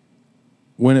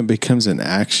when it becomes an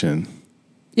action,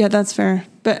 Yeah, that's fair.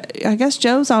 But I guess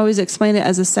Joe's always explained it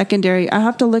as a secondary. I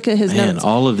have to look at his Man, notes.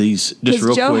 all of these, just Because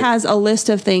real Joe quick, has a list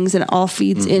of things and it all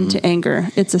feeds into anger.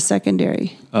 It's a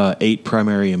secondary. 8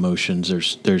 primary emotions.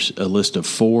 There's a list of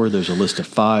 4, there's a list of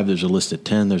 5, there's a list of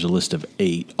 10, there's a list of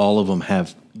 8. All of them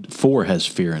 4 has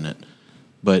fear in it.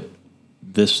 But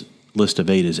this list of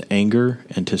 8 is anger,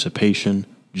 anticipation,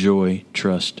 joy,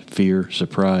 trust, fear,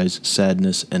 surprise,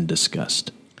 sadness, and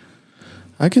disgust.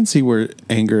 I can see where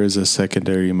anger is a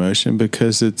secondary emotion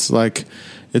because it's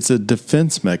a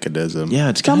defense mechanism. Yeah,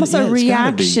 It's almost a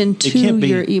reaction to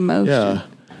your emotion. Yeah.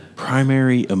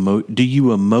 Primary do you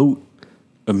emote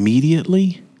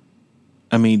immediately?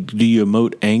 I mean, do you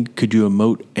emote anger? Could you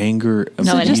emote anger?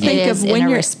 No, it, just it think is of when in a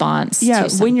you're- response. Yeah,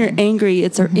 to when you're something. angry,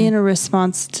 it's in a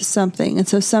response to something. And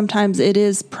so sometimes it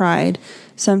is pride.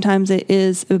 Sometimes it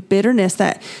is a bitterness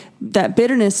that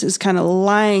bitterness is kind of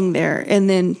lying there. And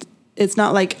then It's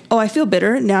not like, oh, I feel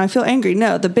bitter, now I feel angry.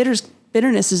 No, the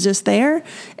bitterness is just there.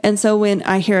 And so when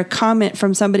I hear a comment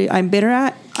from somebody I'm bitter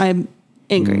at, I'm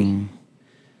angry.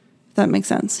 If that makes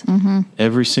sense. Mm-hmm.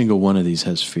 Every single one of these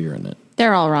has fear in it.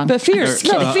 They're all wrong. But fear,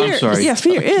 I'm sorry. yeah,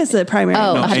 fear is the primary.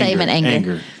 Oh, emotion. I thought you meant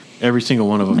anger. Every single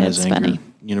one of them has That's anger. funny.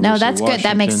 University No, that's of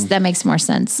good. That makes more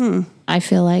sense. I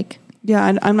feel like.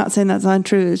 Yeah, I'm not saying that's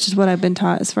untrue. It's just what I've been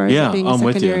taught as far as it being I'm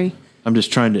secondary. with you. I'm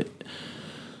just trying to.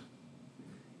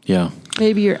 Yeah.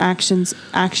 Maybe your action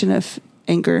of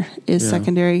anger is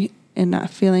secondary and not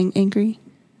feeling angry.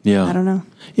 Yeah. I don't know.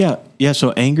 Yeah. Yeah.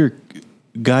 So anger,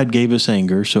 God gave us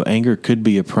anger. So anger could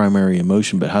be a primary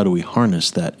emotion, but how do we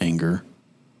harness that anger?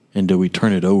 And do we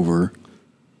turn it over?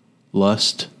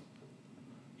 Lust,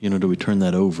 do we turn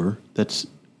that over? That's,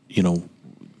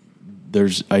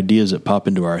 there's ideas that pop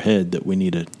into our head that we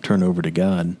need to turn over to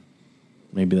God.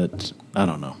 Maybe that's, I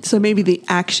don't know. So maybe the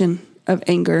action of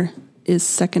anger is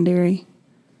secondary.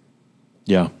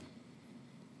 Yeah.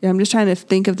 Yeah, I'm just trying to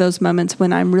think of those moments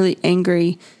when I'm really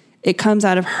angry. It comes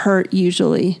out of hurt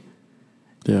usually.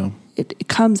 Yeah. It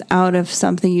comes out of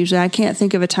something usually. I can't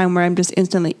think of a time where I'm just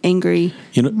instantly angry.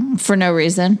 For no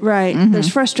reason. Right. Mm-hmm.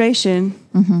 There's frustration.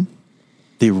 Mm-hmm.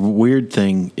 The weird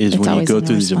thing is It's when you always go in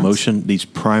through response. these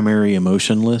primary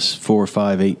emotion lists, 4,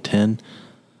 5, 8, 10,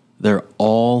 they're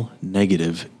all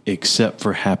negative except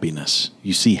for happiness.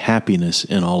 You see happiness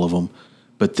in all of them,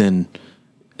 but then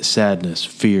sadness,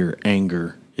 fear,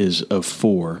 anger is of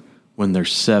 4. When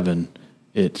there's 7,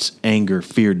 it's anger,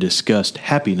 fear, disgust,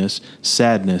 happiness,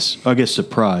 sadness, I guess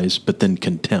surprise, but then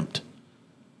contempt.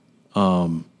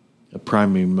 The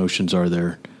primary emotions are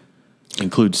there.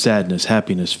 Include sadness,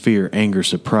 happiness, fear, anger,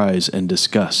 surprise, and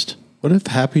disgust. What if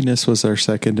happiness was our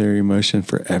secondary emotion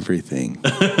for everything?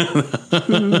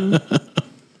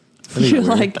 You're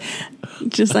like,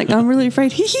 just like, I'm really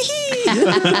afraid.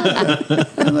 I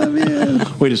love you.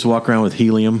 We just walk around with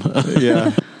helium.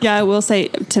 Yeah. Yeah, I will say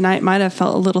tonight might have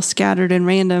felt a little scattered and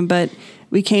random, but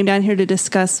we came down here to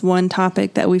discuss one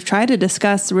topic that we've tried to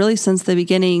discuss really since the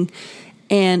beginning.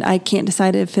 And I can't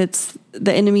decide if it's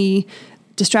the enemy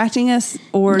distracting us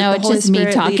or No, the it's Holy just me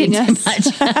Spirit talking leading too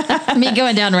us. much. Me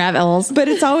going down rabbit holes. But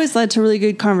it's always led to really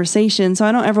good conversation. So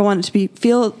I don't ever want it to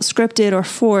feel scripted or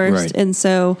forced. Right. And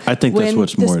so I think that's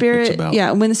what's the more Spirit, it's about.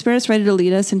 Yeah, when the Spirit's ready to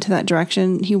lead us into that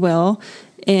direction, He will.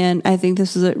 And I think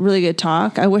this was a really good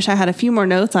talk. I wish I had a few more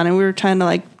notes on it. We were trying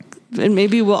to and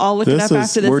maybe we'll all look it This up is-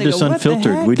 after this. We're and just go, what the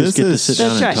unfiltered. heck? We just This get to is sit down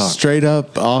That's and right. talk. Straight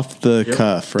up off the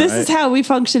cuff, right? This is how we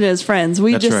function as friends.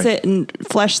 We That's just right. sit and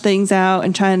flesh things out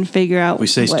and try and figure out. We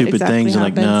say what stupid exactly things and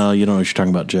happens. no, you don't know what you're talking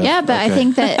about, Jeff. Yeah, but I Okay.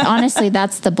 think that honestly,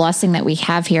 that's the blessing that we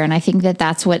have here. And I think that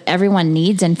that's what everyone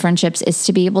needs in friendships is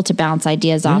to be able to bounce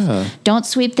ideas off. Yeah. Don't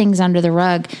sweep things under the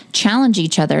rug, challenge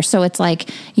each other. So it's like,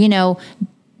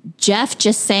 Jeff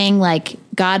just saying like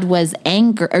God was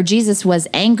angry or Jesus was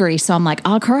angry. So I'm like,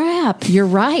 oh crap, you're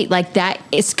right. Like that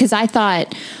is because I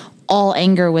thought all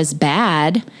anger was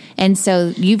bad. And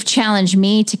so you've challenged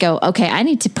me to go, okay, I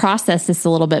need to process this a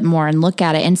little bit more and look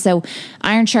at it. And so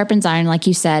iron sharpens iron, like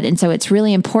you said. And so it's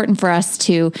really important for us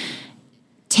to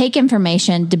take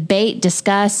information, debate,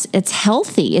 discuss. It's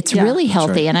healthy. It's really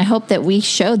healthy. right. And I hope that we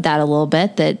showed that a little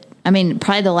bit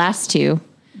probably the last two.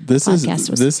 This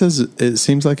it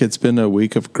seems like it's been a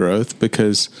week of growth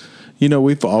because,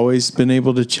 we've always been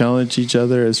able to challenge each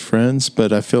other as friends,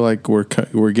 but I feel like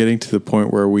we're getting to the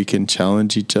point where we can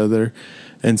challenge each other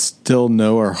and still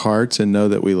know our hearts and know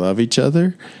that we love each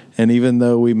other. And even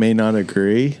though we may not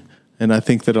agree, and I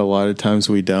think that a lot of times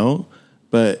we don't,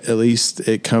 but at least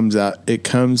it comes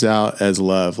out as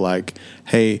love. Like,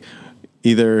 hey,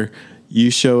 either you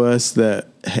show us that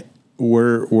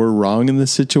we're wrong in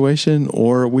this situation,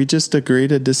 or we just agree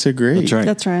to disagree. That's right.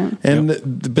 That's right.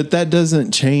 And but that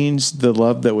doesn't change the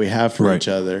love that we have for Right. each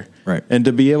other. Right. And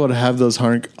to be able to have those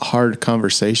hard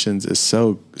conversations is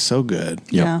so good.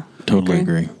 Yep. Yeah, Totally I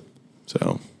agree. agree.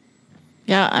 So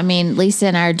Yeah, I mean, Lisa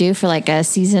and I are due for like a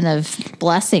season of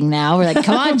blessing now. We're like,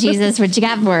 come on, Jesus, what you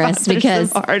got for us?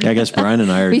 Because I guess Brian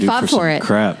and I are We due fought for for some it.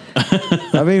 crap.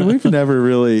 I mean, we've never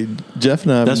really Jeff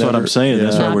and I. That's what I'm saying.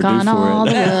 That's why we're knock due on for all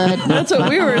it. the wood. That's what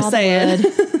we were All the saying.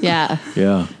 wood. Yeah.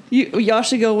 Yeah. Y'all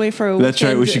should go away for a That's right,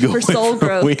 weekend we should go for away soul for a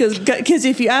growth week. because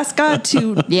if you ask God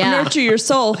to Yeah. nurture your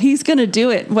soul, He's going to do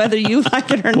it whether you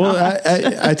like it or Well, not.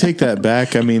 I take that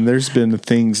back. I mean, there's been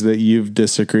things that you've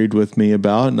disagreed with me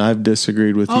about, and I've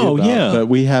disagreed with you Oh, about. yeah. But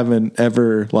we haven't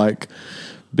ever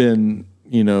been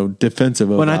defensive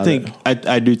about When I think it.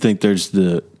 I do think there's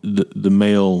the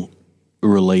male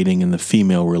relating and the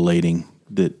female relating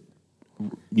that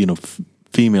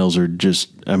females are just,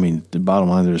 I mean, the bottom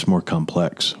line, they're just more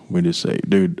complex. We just say,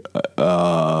 dude,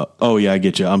 oh yeah, I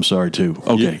get you. I'm sorry too.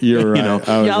 Okay. You're right. You know,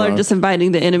 Y'all are just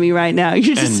inviting the enemy right now.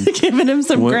 You're just giving him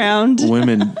some ground.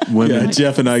 Women. Yeah,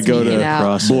 Jeff and I go Speak it to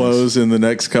out. blows in the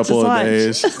next couple Just of watch.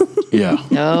 days. Yeah.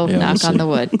 No, Yeah, knock we'll on see. the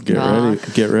wood.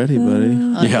 Get ready,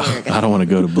 buddy. Yeah. I don't want to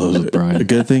go to blows with Brian. A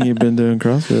good thing you've been doing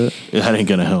CrossFit. That ain't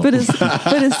going to help. But his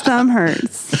thumb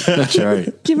hurts. That's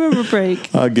right. Give him a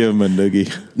break. I'll give him a noogie.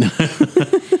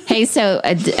 Hey, so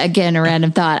again, a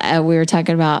random thought. We were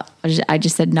talking about, I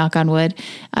just said knock on wood.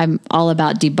 I'm all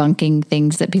about debunking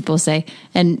things that people say.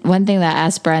 And one thing that I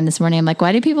asked Brian this morning, I'm like,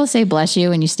 why do people say bless you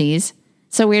when you sneeze?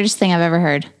 It's the weirdest thing I've ever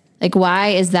heard. Like, why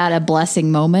is that a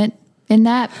blessing moment in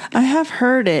that? I have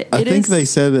heard it. I think they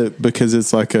said it because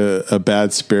it's like a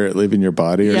bad spirit leaving your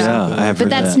body or Yeah. something. I have But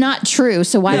heard that's that. not true.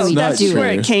 So why do we that's do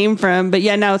where it? it came from. But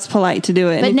yeah, now it's polite to do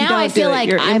it. And But if you now don't I do feel it, like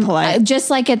you're impolite. just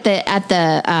like at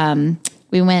the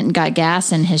we went and got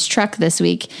gas in his truck this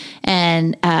week,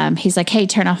 and he's like, "Hey,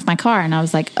 turn off my car." And I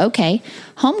was like, "Okay."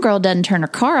 Homegirl doesn't turn her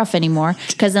car off anymore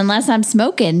because unless I'm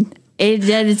smoking,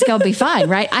 it's gonna be fine,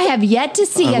 right? I have yet to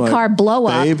see I'm a like, car blow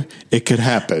up. Babe, it could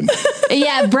happen.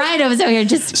 Yeah, Brian was over here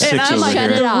just Six and I'm over like, here.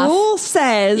 shut it the off. rule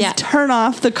says Yeah. turn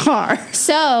off the car.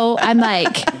 So I'm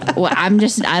like, well, I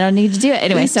don't need to do it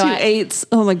anyway. These So two eights.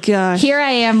 Oh my gosh. here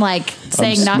I am, like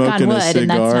saying knock on smoking a wood, and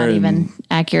that's cigar not and- even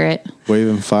accurate.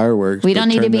 Waving fireworks. We but don't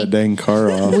need to turn be- that dang car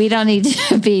off. We don't need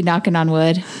to be knocking on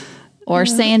wood or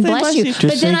saying say bless bless you. you. But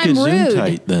Just then say I'm Gesundheit rude.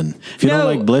 tight then. If you No,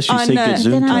 don't like bless you, on, say Then I'm On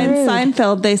Gesundheit. rude.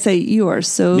 Seinfeld, they say you are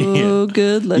so Yeah.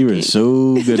 good looking. You are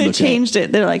so good They looking. changed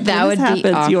it. They're like, That when this would be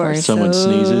happens, you are awkward. Someone so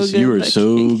sneezes, you are good so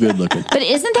looking. good looking. But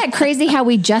isn't that crazy how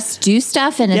we just do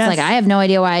stuff and it's Yes. like I have no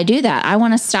idea why I do that. I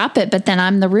want to stop it, but then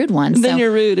I'm the rude one. Then So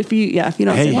you're rude if you don't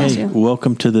say bless Hey, you.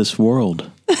 welcome to this world.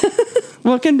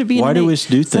 Welcome to being. Why do me. we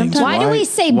do things? Sometimes- why do we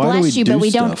say why do bless we you, but do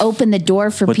we don't stuff open the door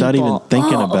for without people? even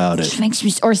thinking about it? Makes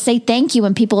me, or say thank you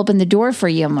when people open the door for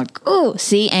you. I'm like, oh,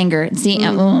 see, anger. See, If they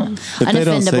don't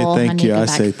say unoffendable. I thank need you, to go I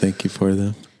back. say thank you for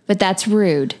them. But that's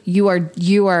rude. You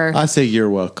are. I say you're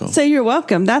welcome. Say you're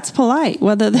welcome. That's polite,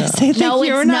 whether they say thank No,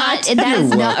 you or it's not. not. That is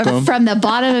You're not welcome. from the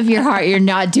bottom of your heart. You're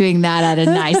not doing that out of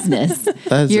niceness.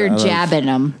 You're I love- jabbing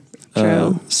them.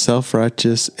 True.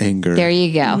 Self-righteous anger. There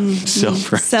you go.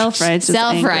 Self-righteous. Self-righteous.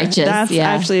 Self-righteous, anger. That's yeah.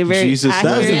 actually a very Jesus, that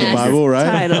was accurate in the Bible, right?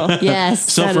 title.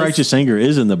 Yes, Self-righteous anger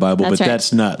is in the Bible, That's but right.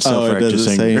 that's not Oh, it self-righteous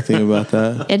doesn't say anger. anything about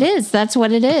that. it is. That's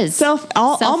what it is. Almost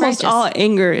Self-righteous. all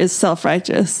anger is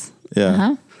self-righteous. Yeah.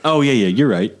 Uh-huh. Oh, yeah, you're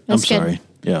right. That's I'm good. sorry.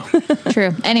 Yeah.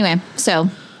 True. Anyway, so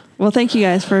Well, thank you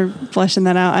guys for fleshing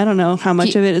that out. I don't know how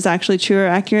much of it is actually true or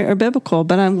accurate or biblical,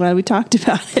 but I'm glad we talked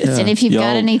about it. and if you've got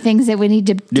Y'all- any things that we need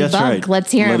to That's debunk, right. let's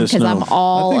hear Let them us because know. I'm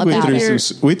all I think about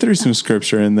it. we threw some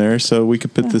scripture in there, so we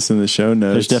could put this in the show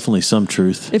notes. There's definitely some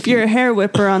truth. If you're a hair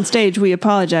whipper on stage, we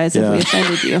apologize if Yeah. we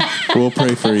offended you. We'll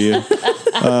pray for you.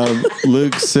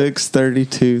 Luke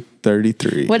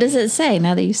 6:32-33. What does it say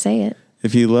now that you say it?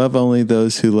 If you love only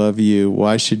those who love you,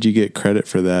 why should you get credit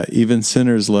for that? Even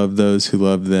sinners love those who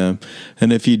love them.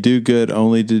 And if you do good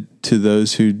only to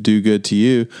those who do good to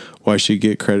you, why should you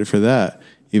get credit for that?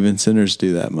 Even sinners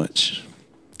do that much.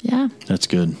 Yeah. That's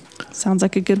good. Sounds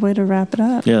like a good way to wrap it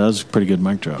up. Yeah, that was a pretty good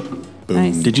mic drop. Boom.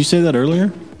 Nice. Did you say that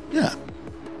earlier? Yeah.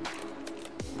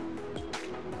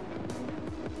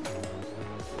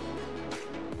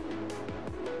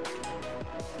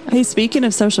 Hey, speaking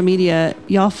of social media,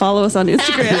 y'all follow us on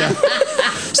Instagram.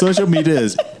 Social media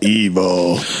is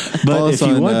evil. But Follow if us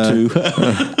you on, want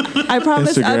to, I promise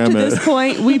up to Instagram this it.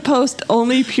 point, we post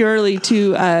only purely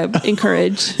to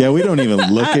encourage. Yeah, we don't even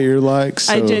look at your likes.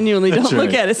 I so genuinely don't That's look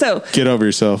right. at it. So Get over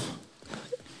yourself.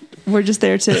 we're just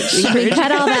there to We encourage.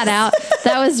 cut all that out.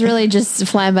 That was really just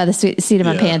flying by the seat of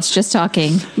my Yeah. pants, just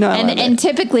talking. No, I love and it.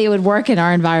 typically it would work in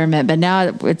our environment, but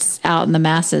now it's out in the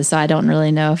masses, so I don't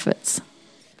really know if it's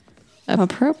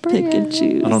appropriate. Pick and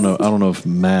choose. I don't know if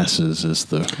masses is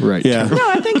the right Yeah. term. No,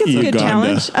 I think it's a good Uganda.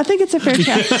 challenge. I think it's a fair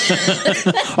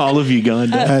challenge. All of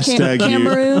Uganda. Hashtag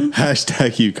Cameroon. you.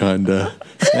 Hashtag Uganda.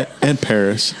 And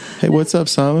Paris. Hey, what's up,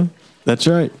 Simon? That's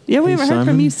right. Yeah, we Hey, haven't heard from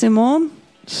Simon. you, Simon.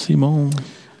 Simon. All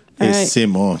Hey, right.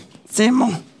 Simon.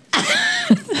 Simon.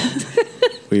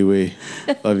 Oui.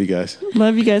 Love you guys.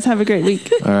 Love you guys. Have a great week.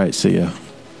 All right. See ya.